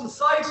roll to the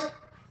side,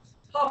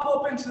 hop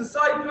up into the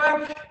side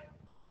plank,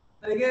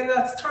 and again,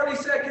 that's 30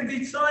 seconds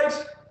each side.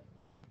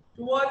 If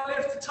you want to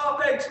lift the top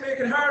leg to make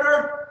it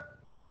harder,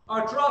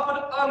 or drop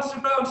it onto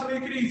the ground to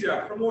make it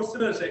easier for more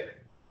stability.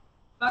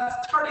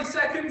 That's 30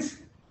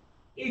 seconds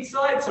each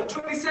side, so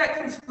 20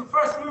 seconds for the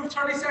first move,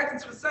 30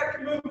 seconds for the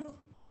second move,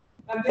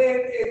 and then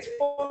it's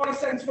 40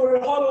 seconds for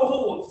a hollow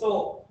hold.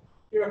 So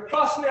you're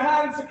crossing your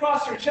hands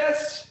across your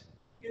chest,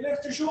 you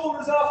lift your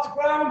shoulders off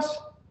the ground,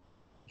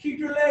 keep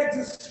your legs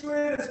as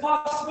straight as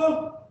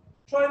possible,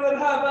 try not to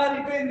have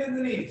any bend in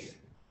the knees.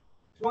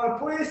 You want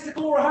to brace the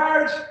core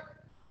hard,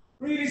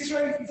 really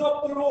strengthens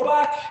up the lower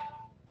back,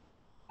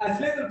 as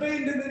little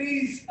bend in the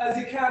knees as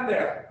you can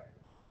there.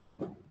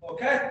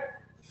 Okay?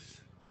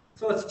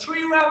 So it's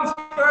 3 rounds,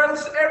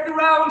 girls. Every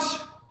round,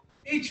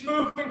 each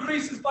move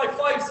increases by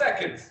 5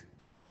 seconds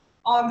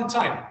on the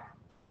time.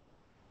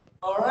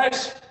 All right?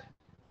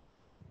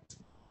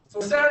 So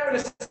start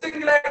with a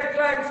single leg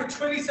plank for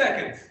 20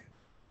 seconds.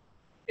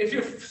 If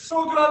you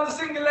struggle on the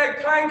single leg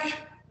plank,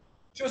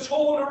 just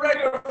hold a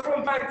regular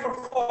front plank for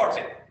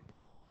 40.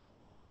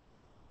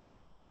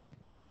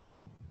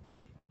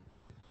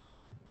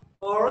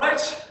 All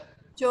right?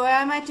 Joy,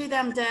 I might do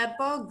them dead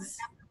bugs.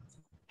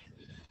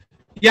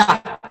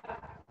 Yeah.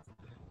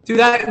 Do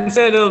that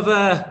instead of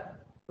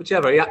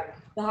whichever, yeah.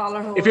 The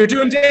holler hold. If you're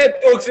doing dead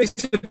bugs,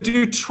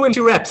 do 20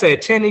 reps, say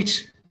 10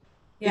 each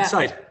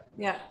side.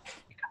 Yeah.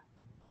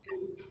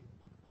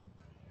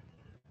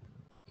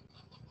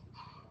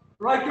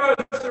 Right, girls,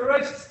 so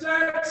ready to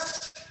start.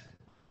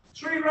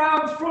 3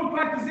 rounds, front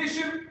plank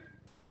position.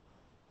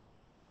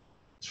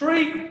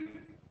 3,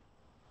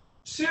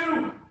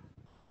 2,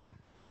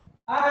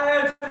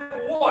 and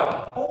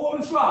 1. Hold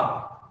and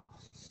strong.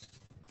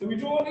 So we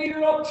don't need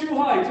it up too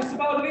high, just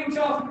about an inch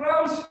off the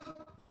ground.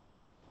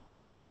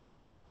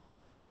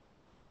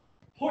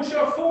 Push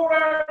our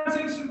forearms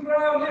into the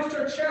ground, lift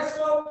our chest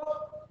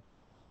up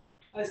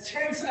as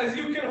tense as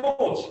you can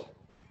hold.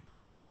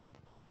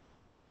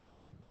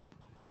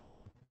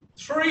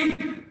 3,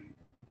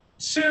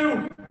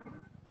 2,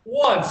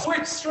 1.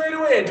 Switch straight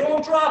away.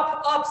 Don't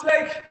drop. Ops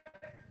leg.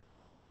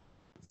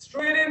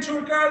 Straight into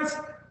it, girls.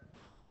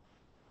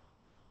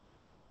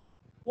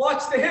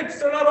 Watch the hips.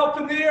 They're not up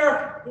in the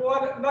air. You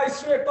want a nice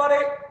straight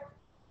body.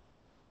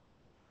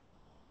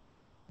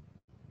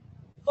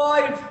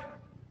 5,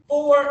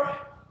 4,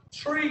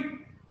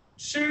 3,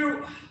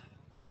 2,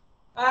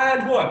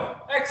 and 1.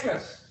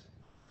 Excellent.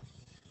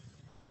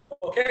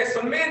 Okay,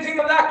 so the main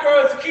thing of that,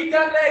 girls, keep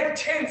that leg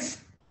tense.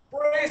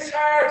 Brace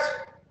hard.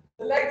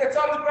 The leg that's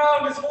on the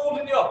ground is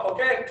holding you up,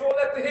 okay? Don't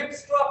let the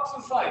hips drop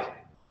to the side.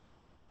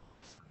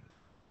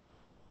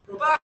 Go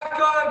back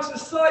on to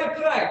side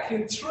plank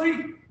in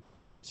 3,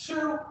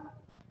 2,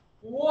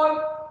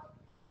 1.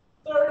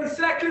 30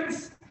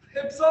 seconds.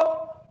 Hips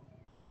up.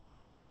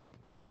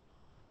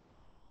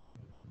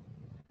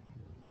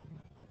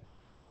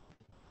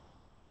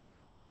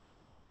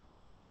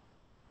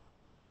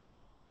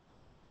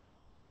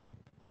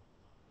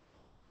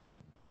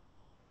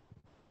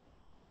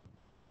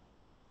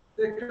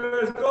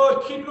 Good.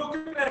 Keep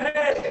looking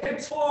ahead.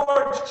 Hips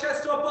forward.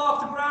 Chest up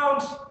off the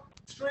ground.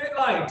 Straight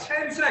line.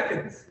 10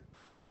 seconds.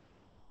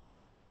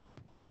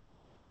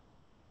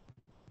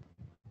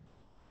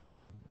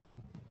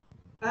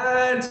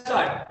 And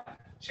time.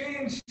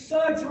 Change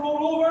sides.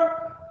 Roll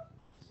over.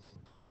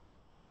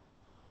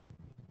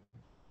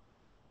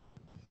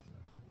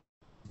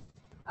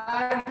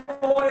 And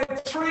go in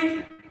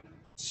 3,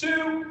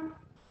 2,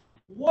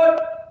 1.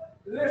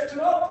 Lift it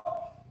up.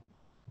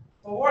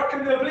 We're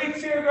working the obliques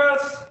here,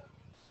 girls,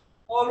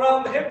 all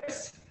around the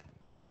hips.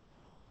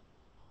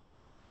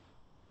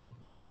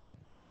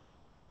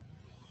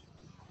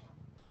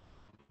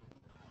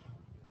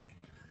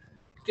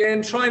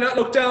 Again, try not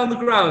to look down the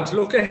ground,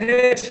 look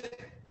ahead.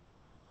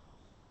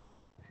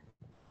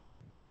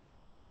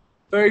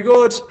 Very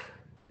good.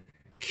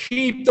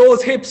 Keep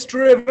those hips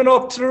driven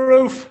up to the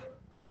roof.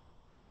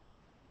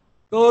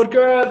 Good,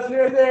 girls,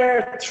 you're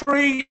there.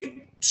 3,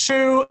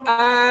 2,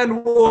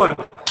 and 1.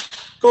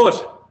 Good.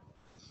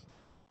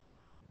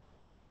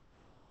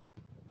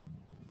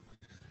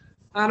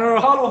 And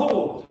our hollow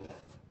hold.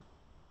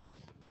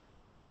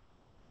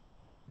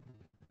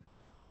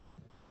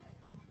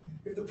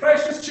 If the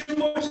pressure's too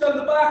much on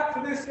the back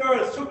for this,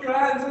 girls, tuck your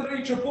hands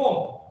underneath your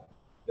bum.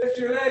 Lift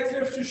your legs,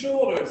 lift your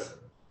shoulders.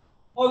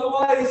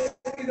 Otherwise,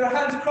 either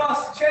hands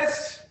across the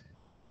chest,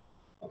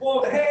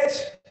 above the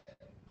head,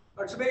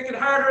 or to make it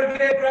harder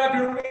again, grab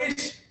your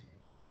weight.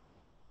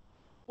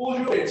 Hold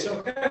your weight,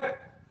 okay?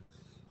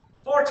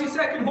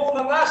 40-second hold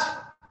on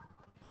that.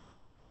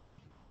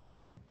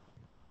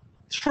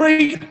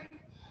 3,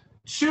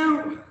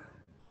 2,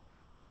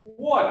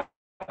 1,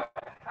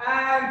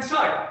 and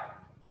time.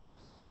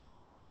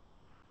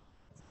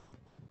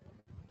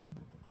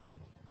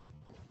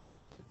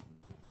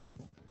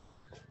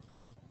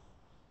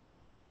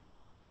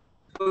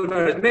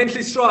 Good,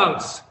 mentally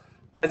strong.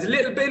 As a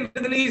little bend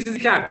in the knees as you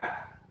can.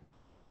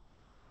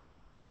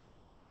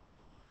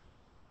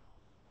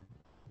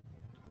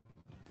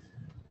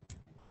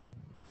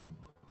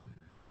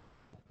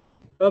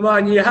 Come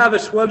on, you have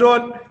it. Well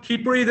done.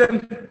 Keep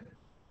breathing.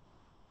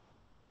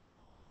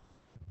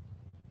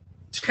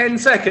 10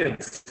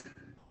 seconds.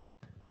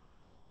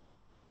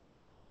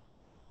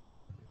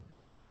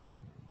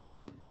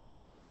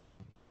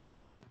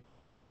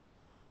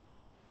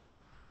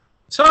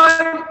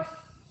 Time.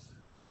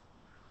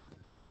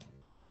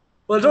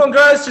 Well done,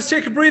 guys. Just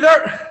take a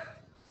breather.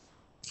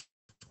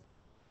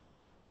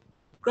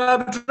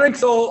 Grab a drink.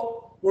 So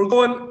we're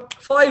going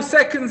 5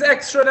 seconds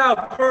extra now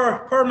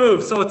per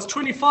move. So it's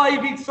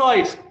 25 each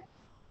side.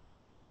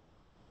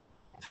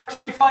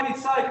 35 each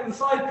side on the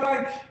side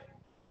plank.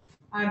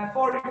 And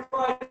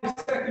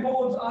 45-second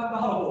holds on the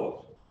hollow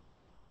hold.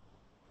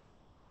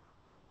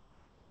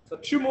 So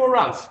 2 more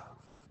rounds.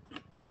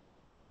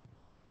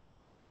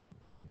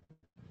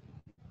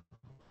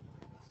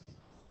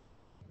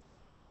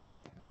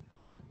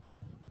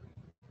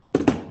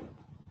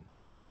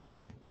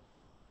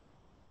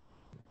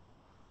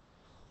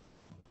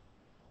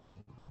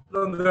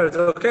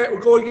 Okay,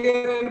 we're going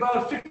again in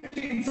about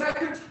 15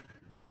 seconds.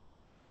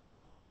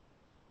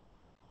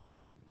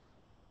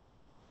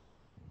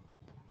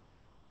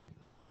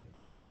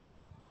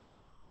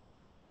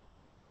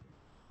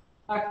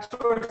 Back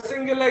to our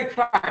single leg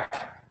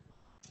crack.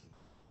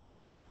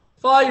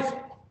 5,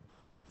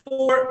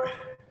 4,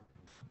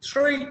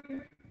 3,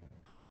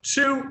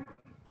 2,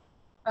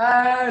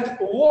 and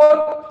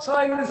 1.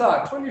 Time is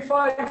on.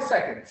 25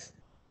 seconds.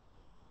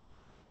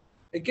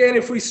 Again,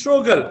 if we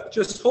struggle,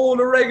 just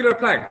hold a regular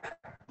plank.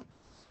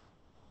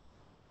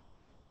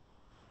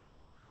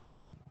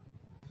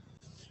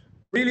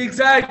 Really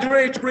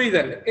exaggerate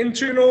breathing.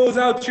 Into your nose,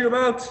 out to your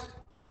mouth.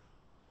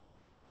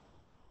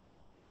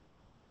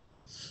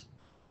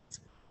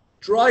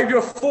 Drive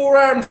your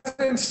forearms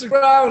into the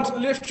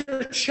ground. Lift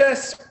your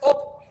chest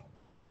up.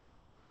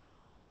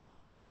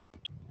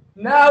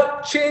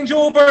 Now, change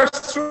over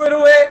straight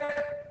away.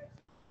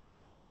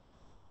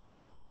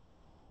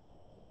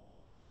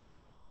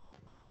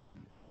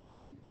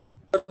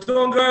 Well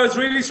done, girls.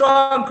 Really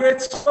strong.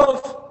 Great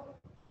stuff.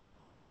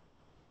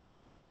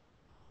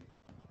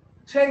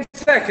 10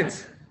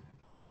 seconds.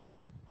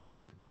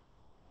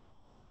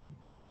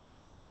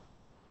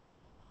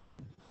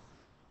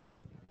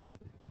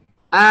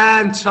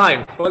 And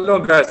time. Well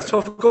done, guys.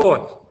 Tough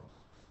going.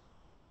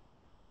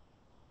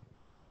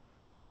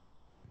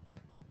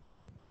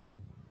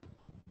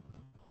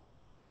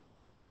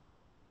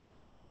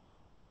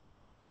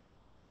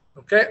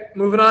 Okay,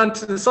 moving on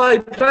to the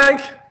side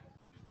plank.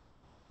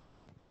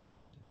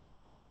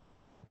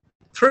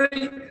 3,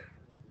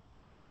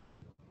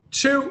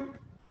 2,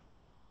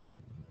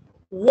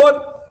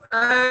 1,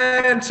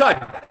 and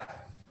time.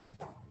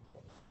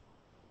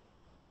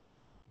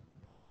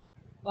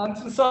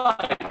 Onto the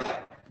side.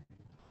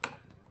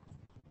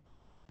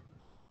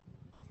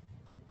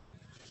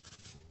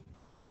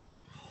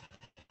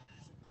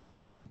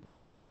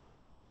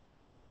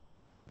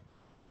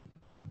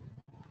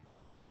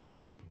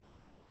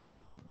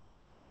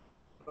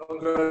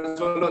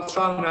 Look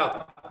strong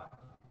now.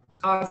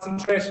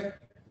 Concentrate.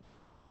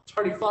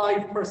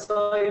 35 per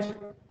side.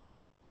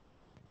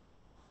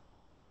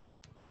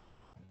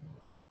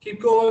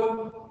 Keep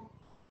going.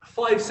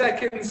 5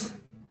 seconds.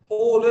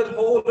 Hold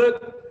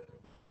it.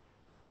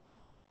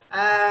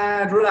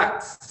 And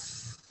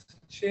relax.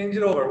 Change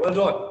it over. Well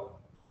done.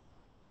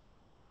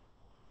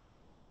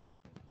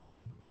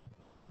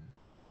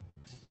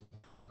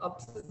 Up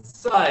to the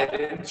side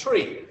in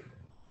 3,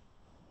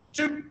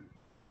 2,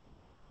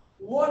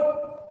 1,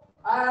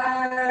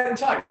 and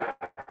time.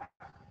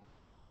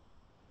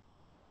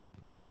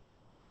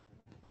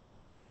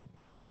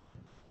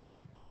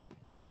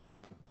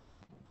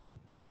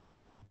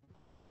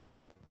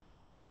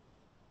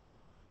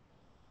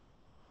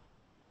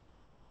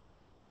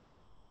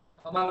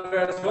 Come on,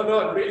 girls. Well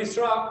done. Really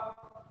strong.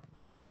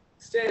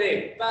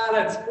 Steady.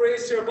 Balance.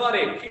 Brace your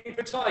body. Keep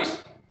it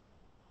tight.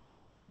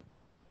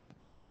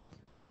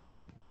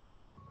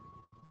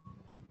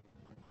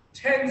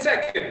 Ten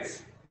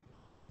seconds.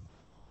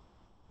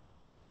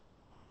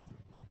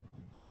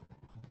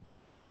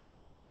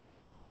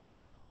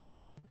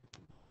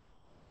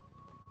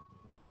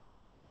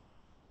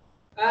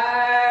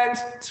 And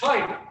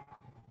time.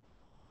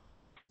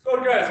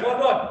 Good, guys. Well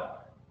done.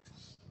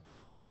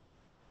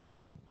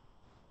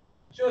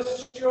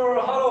 Just your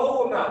hollow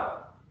hold now.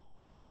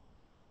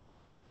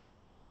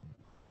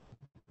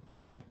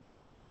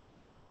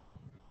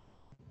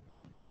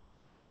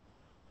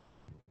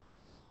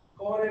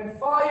 Going in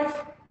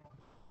 5,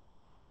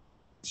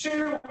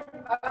 2,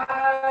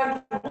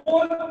 and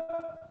 1.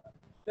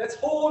 Let's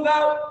hold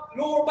now.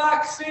 Lower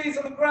back stays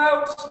on the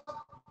ground.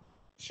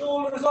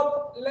 Shoulders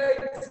up,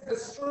 legs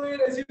as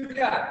straight as you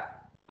can.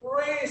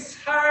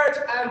 Brace hard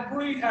and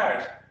breathe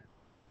hard.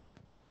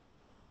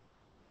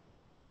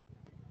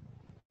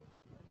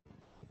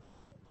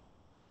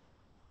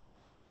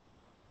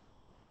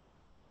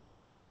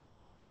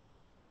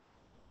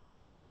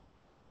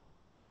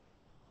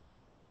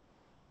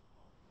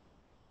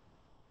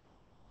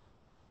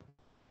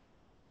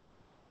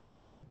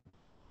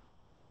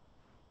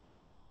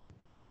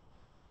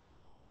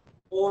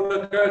 Hold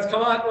it, girls.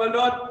 Come on, well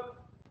done.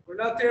 We're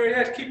not there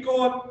yet. Keep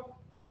going.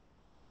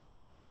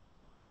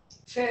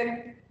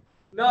 10,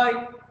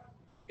 9,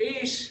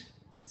 8,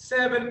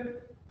 7,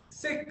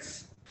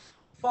 6,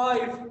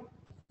 5,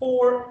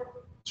 4,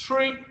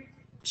 3,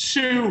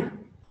 2,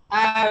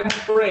 and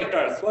break,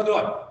 girls. Well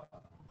done.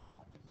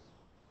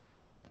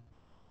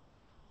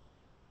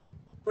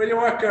 Brilliant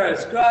work,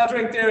 girls. Grab a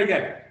drink there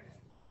again.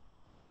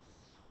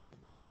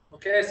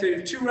 Okay, so you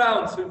have 2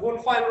 rounds. We have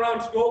 1 final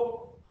round to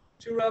go.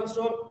 2 rounds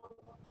done.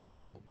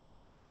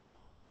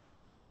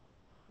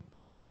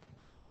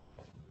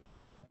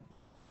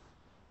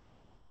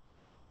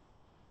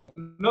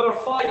 Another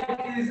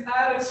 5 is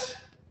added.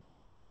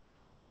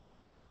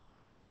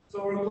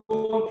 So we're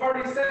going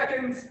 30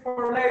 seconds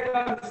per leg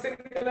on the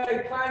single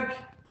leg plank.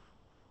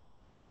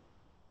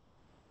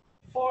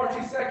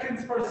 40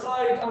 seconds per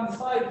side on the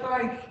side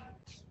plank.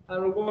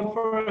 And we're going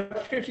for a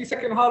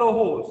 50-second hollow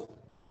hold.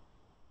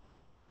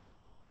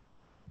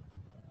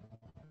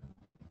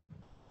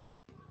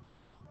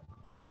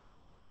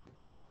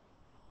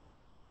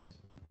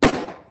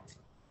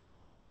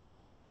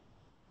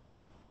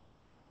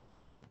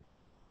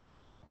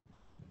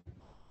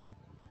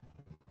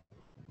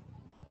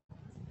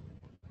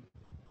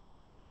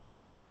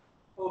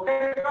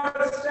 Okay,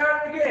 guys,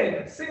 start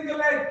again. Single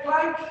leg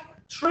plank.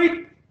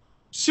 3,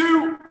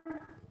 2,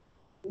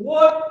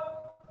 1.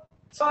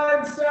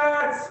 Time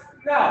starts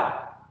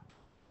now.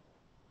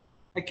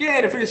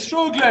 Again, if you're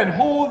struggling,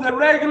 hold the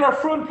regular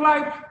front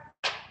plank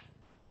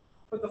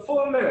for the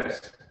full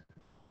minute.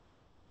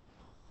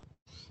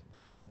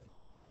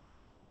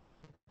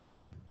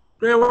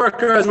 Great work,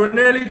 guys. We're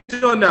nearly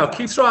done now.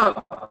 Keep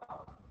strong.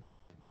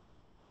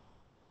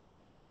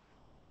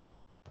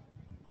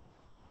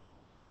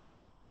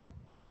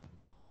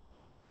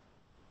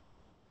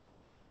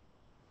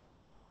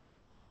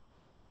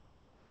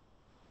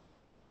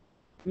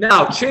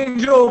 Now,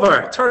 change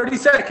over, 30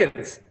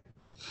 seconds.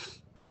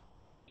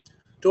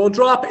 Don't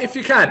drop if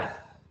you can.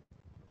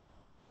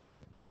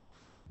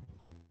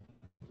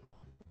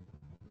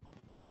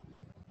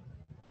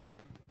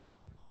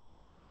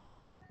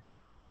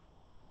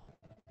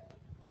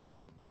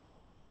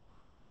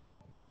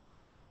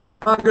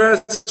 Come on,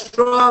 girls,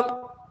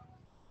 strong.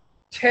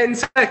 10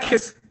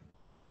 seconds.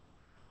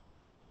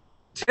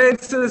 10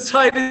 as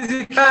tight as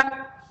you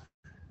can.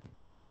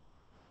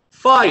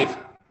 5,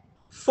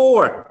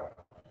 4,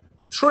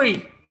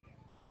 3,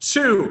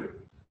 2,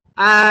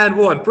 and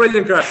 1.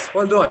 Brilliant, girls.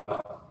 Well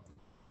done.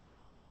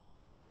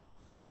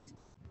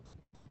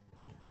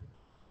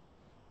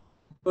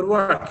 Good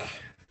work.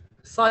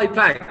 Side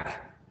plank.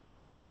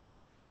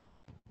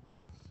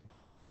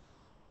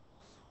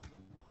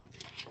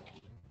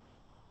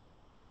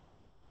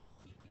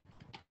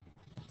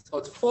 So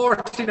it's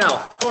 40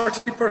 now.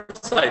 40 per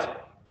side.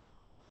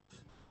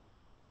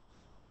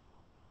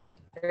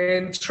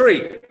 And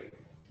 3,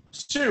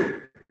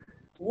 2,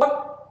 1.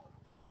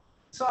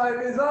 Time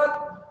is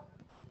up.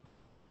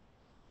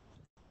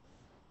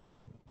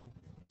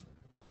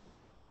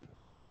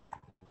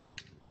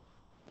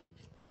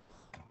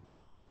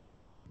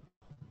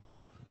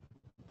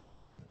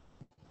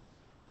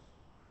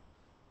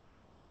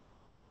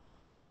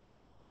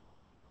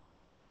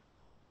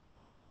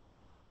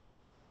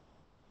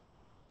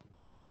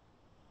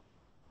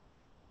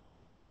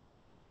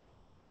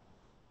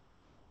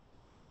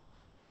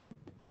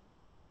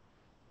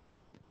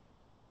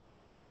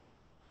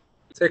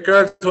 Take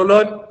girls, hold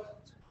on.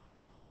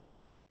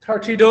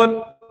 30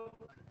 done.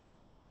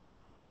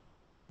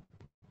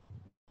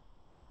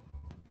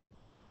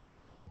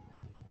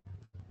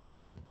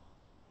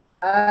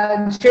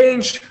 And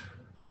change.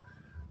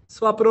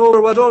 Swap it over.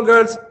 Well done,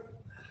 girls.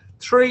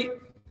 3,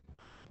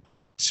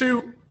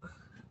 2,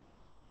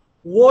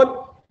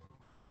 1.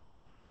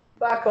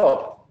 Back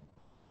up.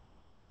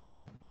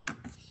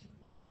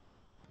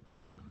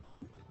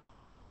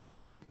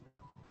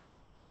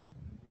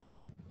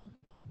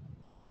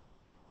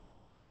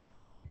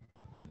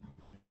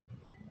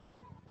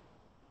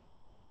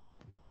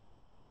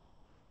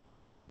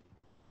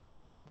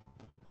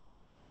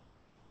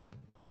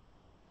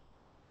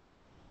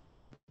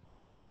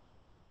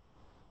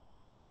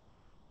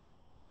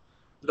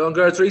 Long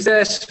girls,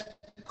 reset.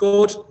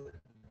 Good.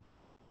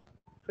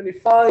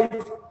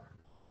 25.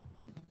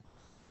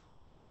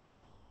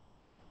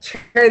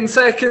 10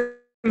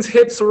 seconds.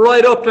 Hips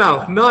right up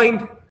now.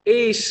 9,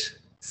 8,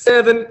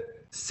 7,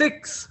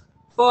 6,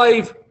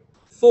 5,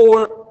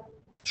 4,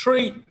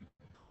 3.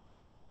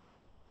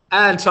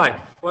 And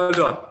time. Well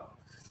done.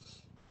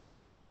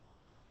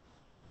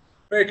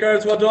 Great,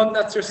 girls. Well done.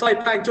 That's your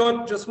side plank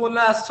done. Just one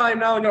last time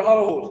now in your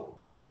hollow hold.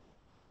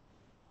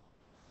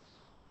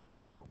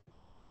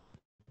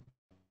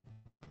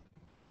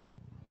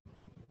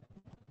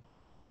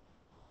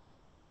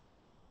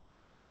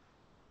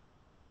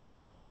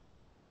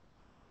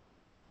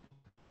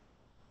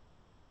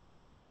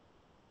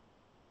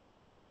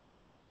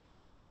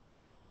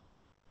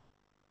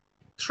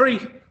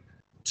 Three,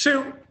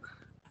 2,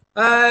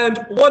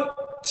 and 1.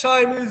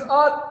 Time is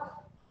on.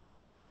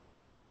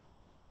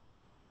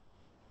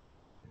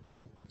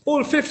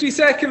 Full 50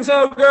 seconds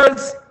now,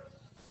 girls.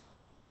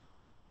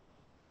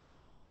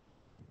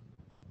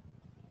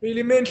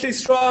 Really mentally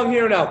strong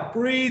here now.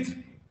 Breathe.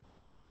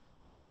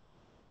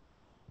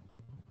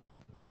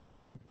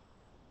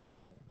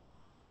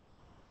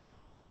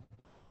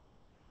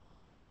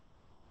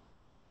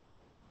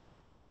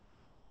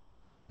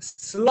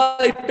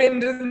 Slight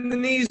bend in the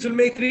knees will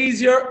make it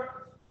easier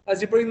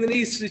as you bring the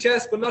knees to the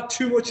chest, but not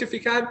too much if you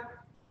can.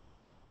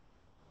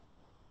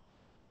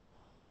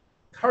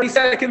 30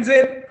 seconds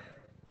in.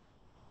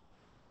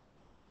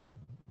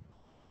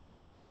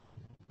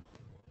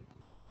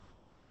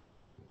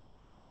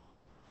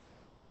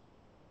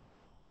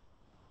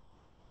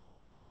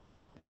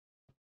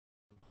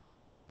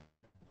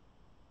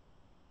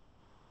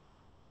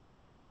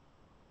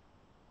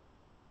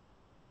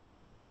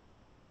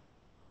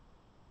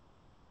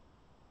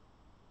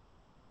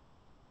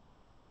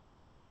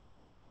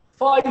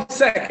 Five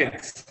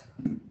seconds.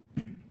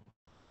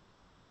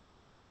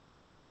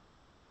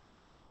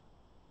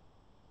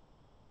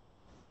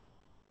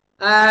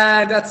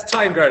 And that's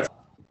time, girls.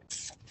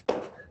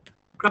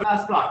 Grab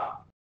last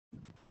block.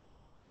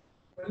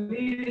 We'll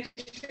need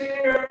a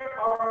chair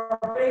or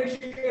a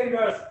bench again,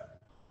 girls.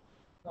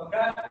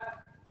 Okay?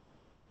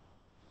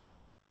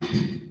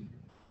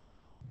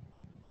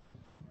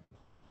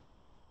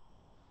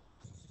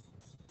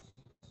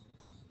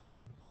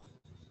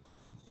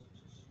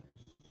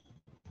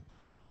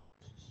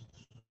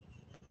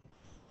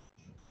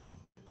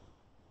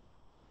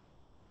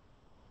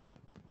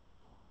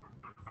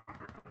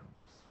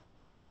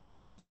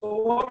 So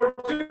what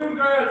we're doing,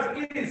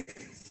 girls, is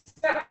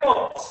step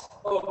ups,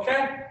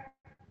 okay?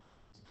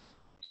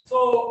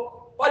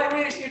 So body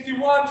weight if you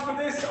want for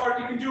this, or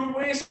you can do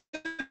weight.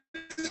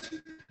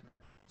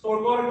 So we're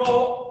going to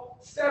go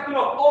stepping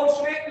up,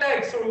 alternate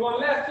legs. So we're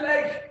going left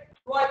leg,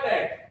 right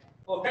leg,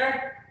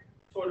 okay?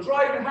 So we're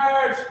driving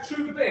hard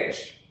through the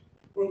bench.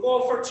 We're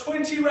going for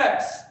 20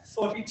 reps.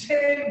 So it'll be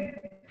 10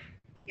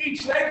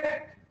 each leg,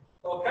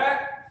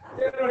 okay?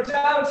 Then we're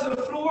down to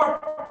the floor,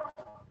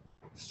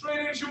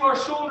 straight into our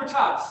shoulder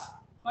taps,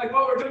 like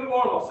what we're doing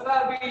warm-up. So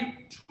that'll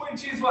be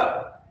 20 as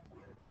well.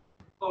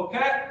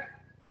 Okay?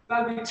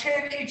 That'll be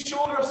 10 each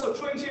shoulder, so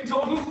 20 in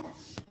total.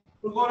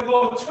 We're going to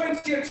go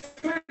 20 and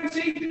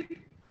 20, and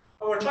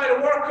we're trying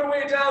to work our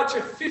way down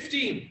to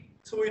 15.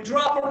 So we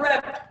drop a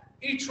rep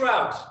each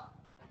round.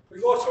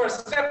 We go to our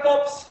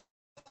step-ups,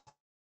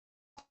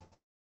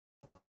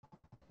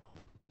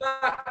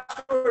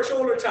 back to our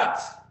shoulder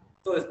taps.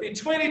 So it's been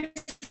 20,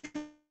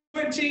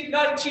 20,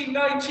 19,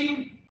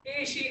 19,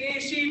 18,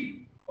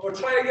 18, and we're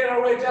trying to get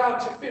our way down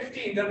to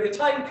 15. There'll be a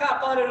time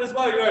cap on it as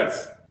well,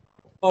 girls.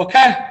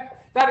 Okay,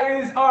 that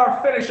is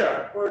our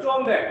finisher. We're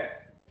done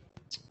there.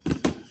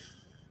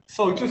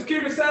 So just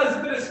give yourselves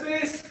a bit of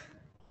space.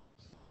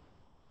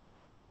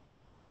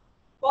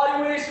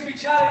 Body weight should be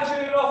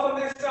challenging enough on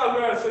this now,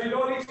 girls, so you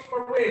don't need to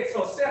for weight.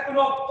 So stepping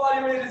up,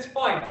 body weight is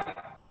fine.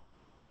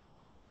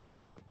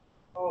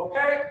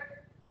 Okay.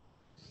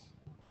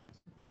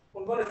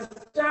 We're going to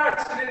start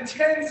it in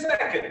 10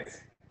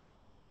 seconds.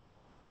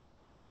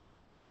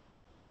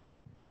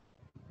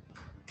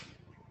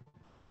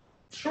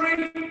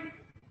 3,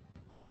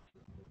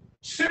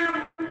 2,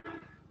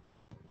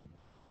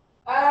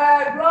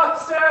 and block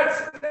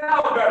starts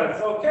now,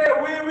 girls. Okay,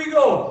 away we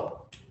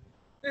go.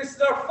 This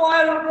is our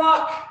final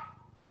block.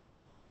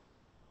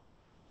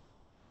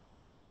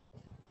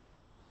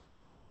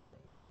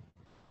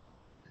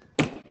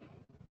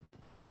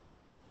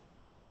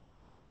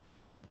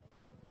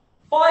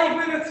 Five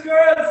minutes,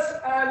 girls,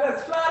 and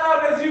as flat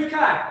out as you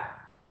can.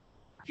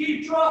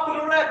 Keep dropping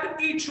a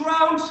rep each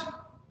round.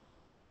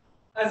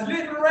 As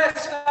little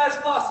rest as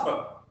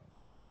possible.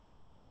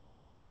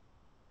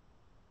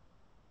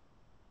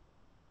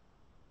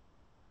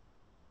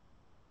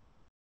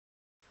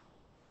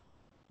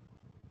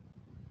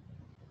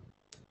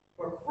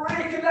 We're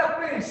breaking that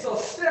bench, so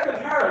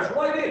stepping hard,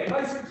 right in,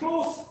 nice and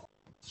close,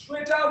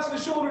 straight down to the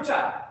shoulder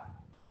tap.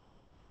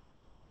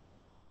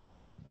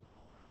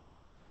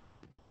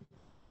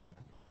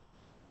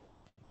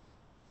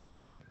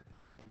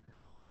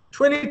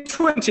 (20,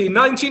 20,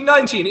 19,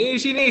 19,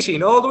 18,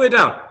 18, all the way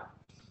down.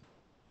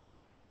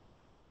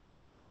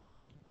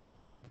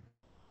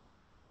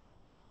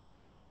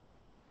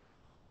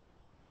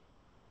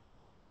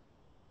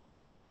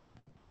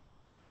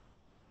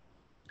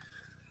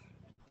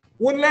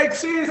 One leg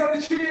stays on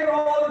the chair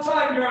all the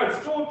time,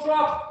 girls. Don't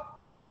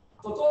drop.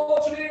 So it's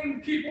alternating.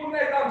 Keep one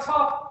leg on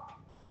top.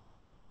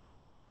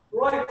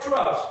 Right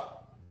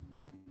throughout.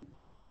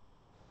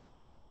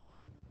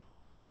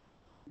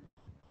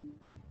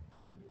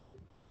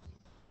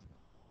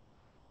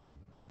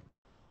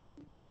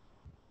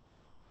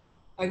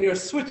 And you're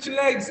switching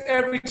legs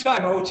every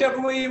time, or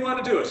whichever way you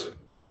want to do it.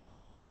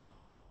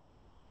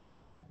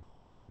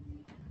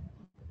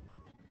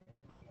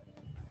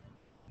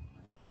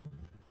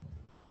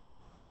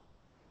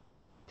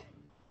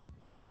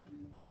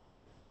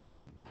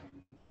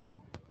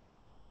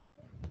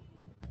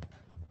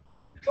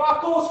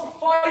 Clock goes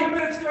for 5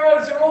 minutes,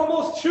 girls. You're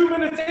almost 2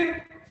 minutes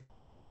in.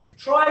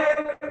 Try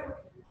and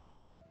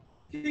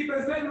keep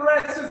as little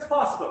rest as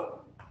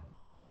possible.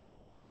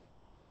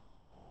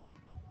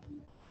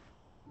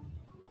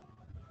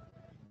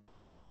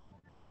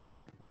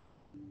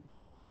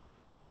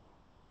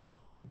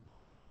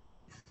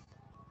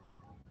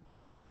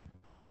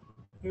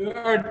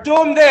 You're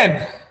done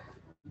then.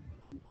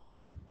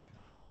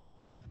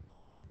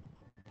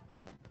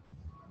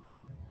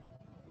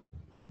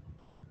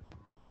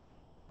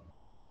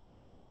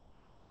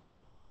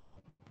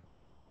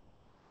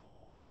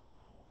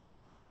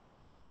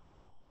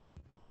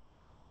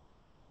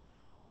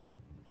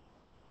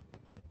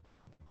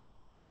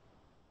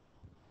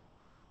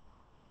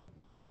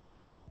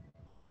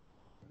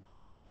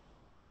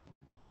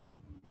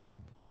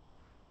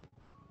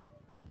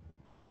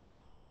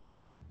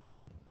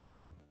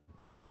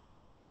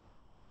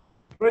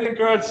 Brilliant,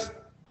 girls.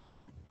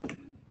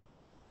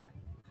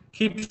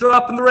 Keep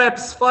dropping the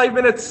reps, 5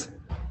 minutes.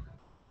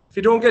 If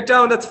you don't get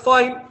down, that's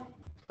fine.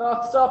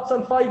 Clock stops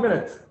on 5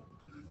 minutes.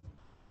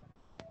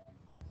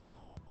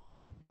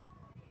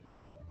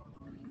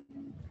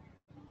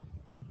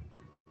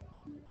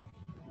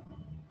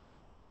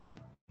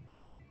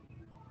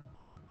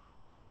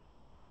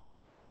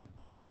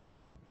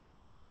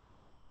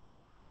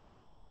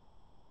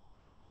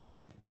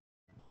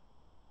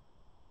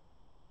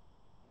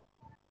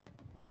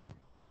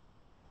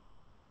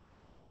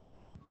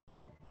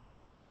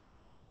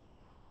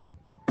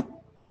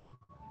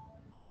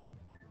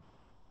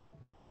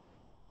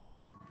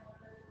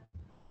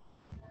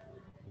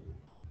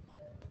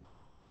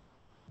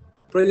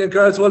 Brilliant,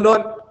 girls. Well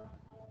done.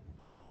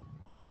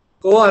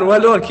 Go on. Well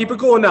done. Keep it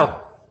going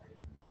now.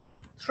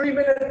 3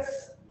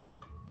 minutes,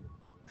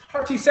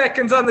 30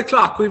 seconds on the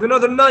clock. We have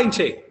another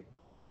 90.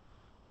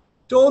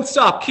 Don't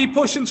stop. Keep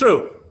pushing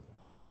through.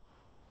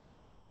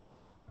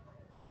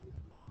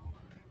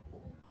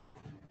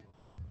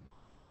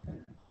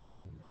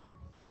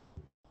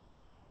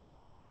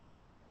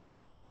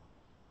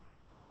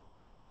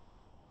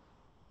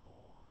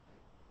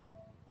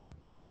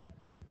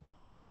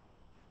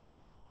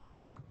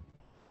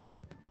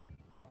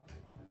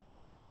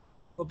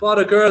 Well,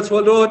 bother, girls.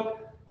 Well done.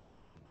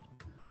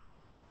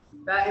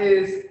 That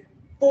is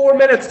 4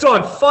 minutes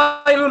done.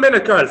 Final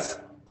minute, girls.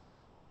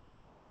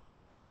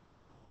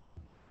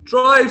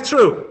 Drive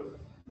through.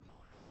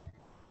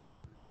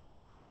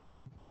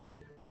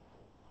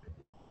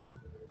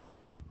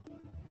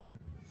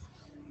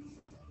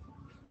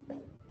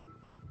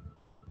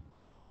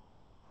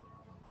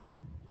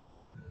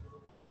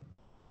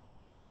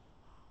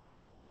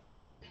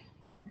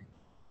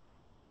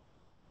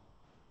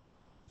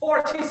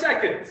 Forty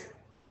seconds.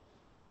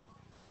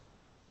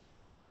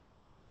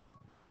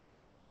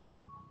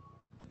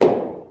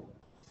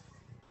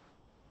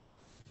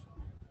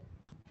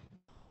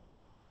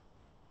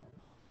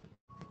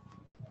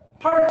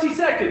 30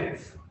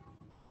 seconds.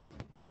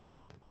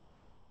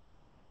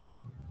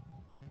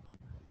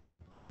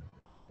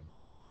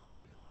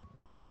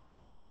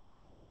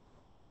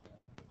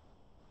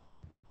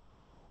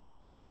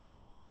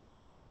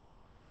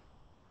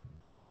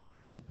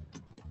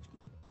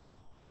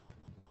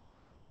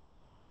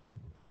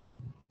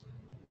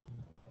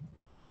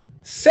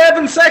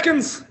 Seven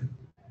seconds.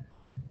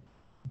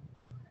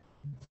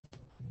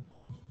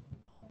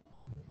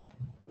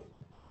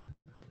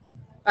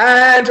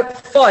 And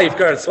 5,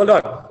 girls. Well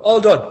done. All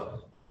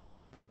done.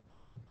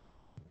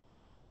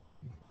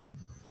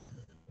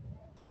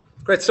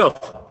 Great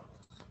stuff.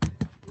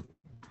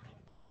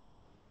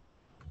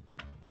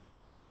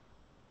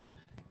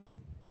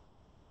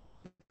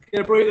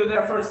 Get a breather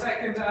there for a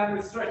second and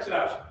we'll stretch it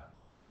out.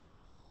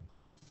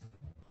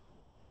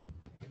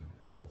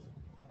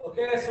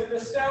 Okay, so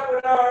let's start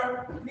with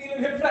our knee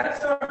and hip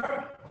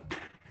flexor.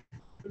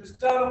 We'll just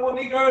down on one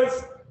knee,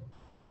 girls.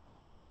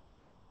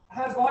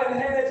 Hands behind the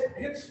head,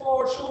 hips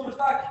forward, shoulders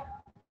back.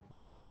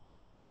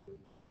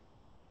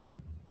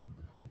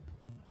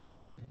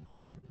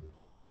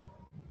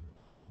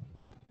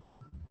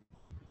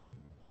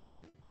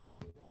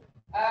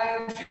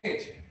 And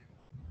change.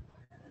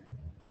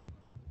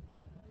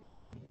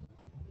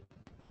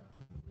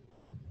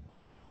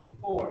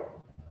 Four,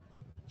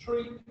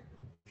 3,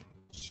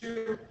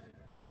 2,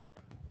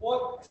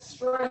 1.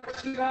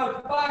 Stretch it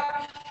out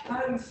back,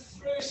 hands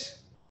straight,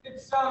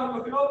 hips down,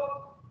 looking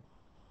up.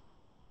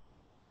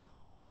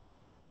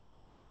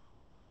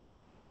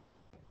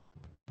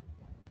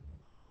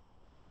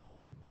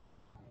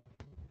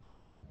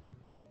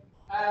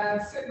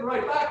 And sitting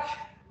right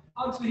back,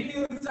 onto the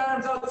heels,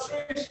 arms out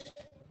straight,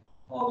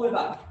 all the way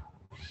back.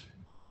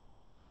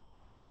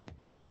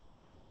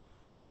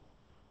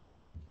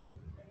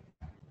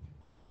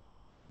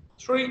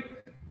 Three,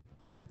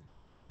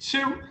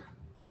 2,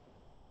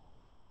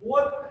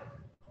 1.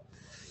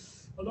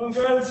 Well done,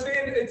 girls.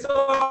 It's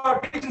our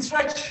pigeon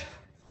stretch.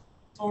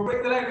 So we'll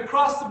bring the leg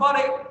across the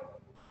body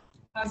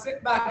and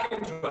sit back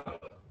into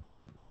it.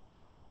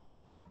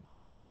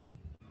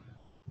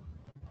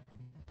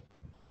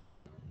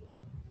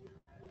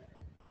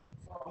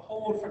 So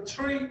hold for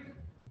 3,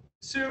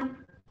 2,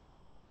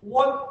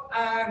 1,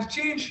 and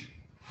change.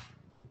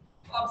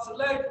 Opposite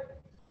leg.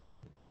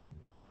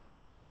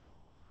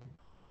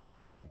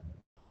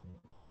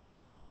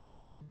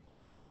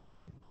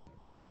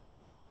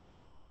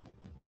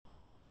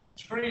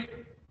 3,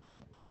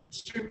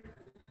 2,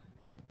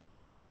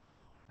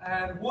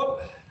 and 1.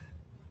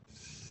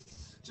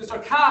 just our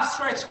calf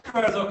stretch,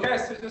 girls, okay?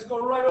 So just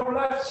go right over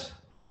left,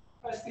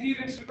 press the heel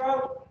into the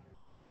ground,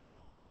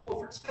 go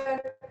for 10.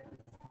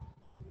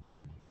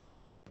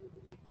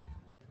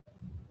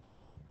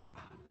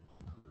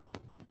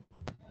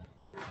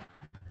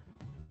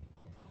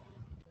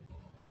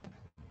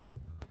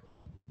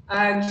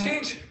 And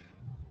change.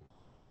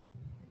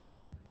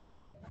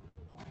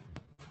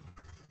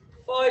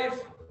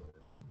 5,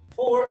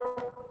 4,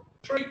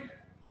 3,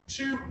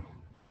 2,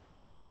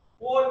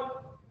 1.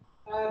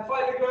 And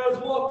finally, girls,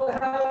 walk the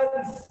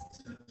hands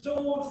to the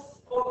toes,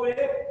 all the way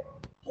in.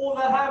 Hold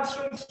that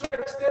hamstring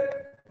stretched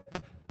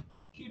in.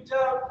 Keep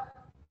down.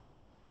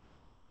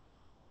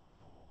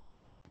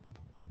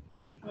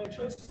 Try and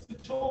twist the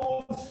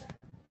toes.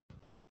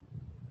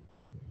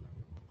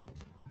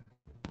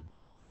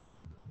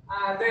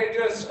 And then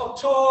just up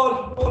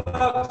tall, pull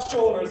out the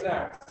shoulders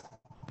there.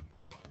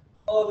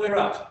 All the way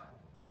around.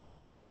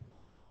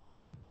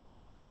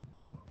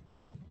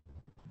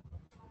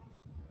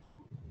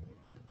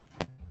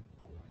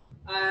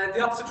 And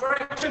the opposite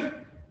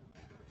direction.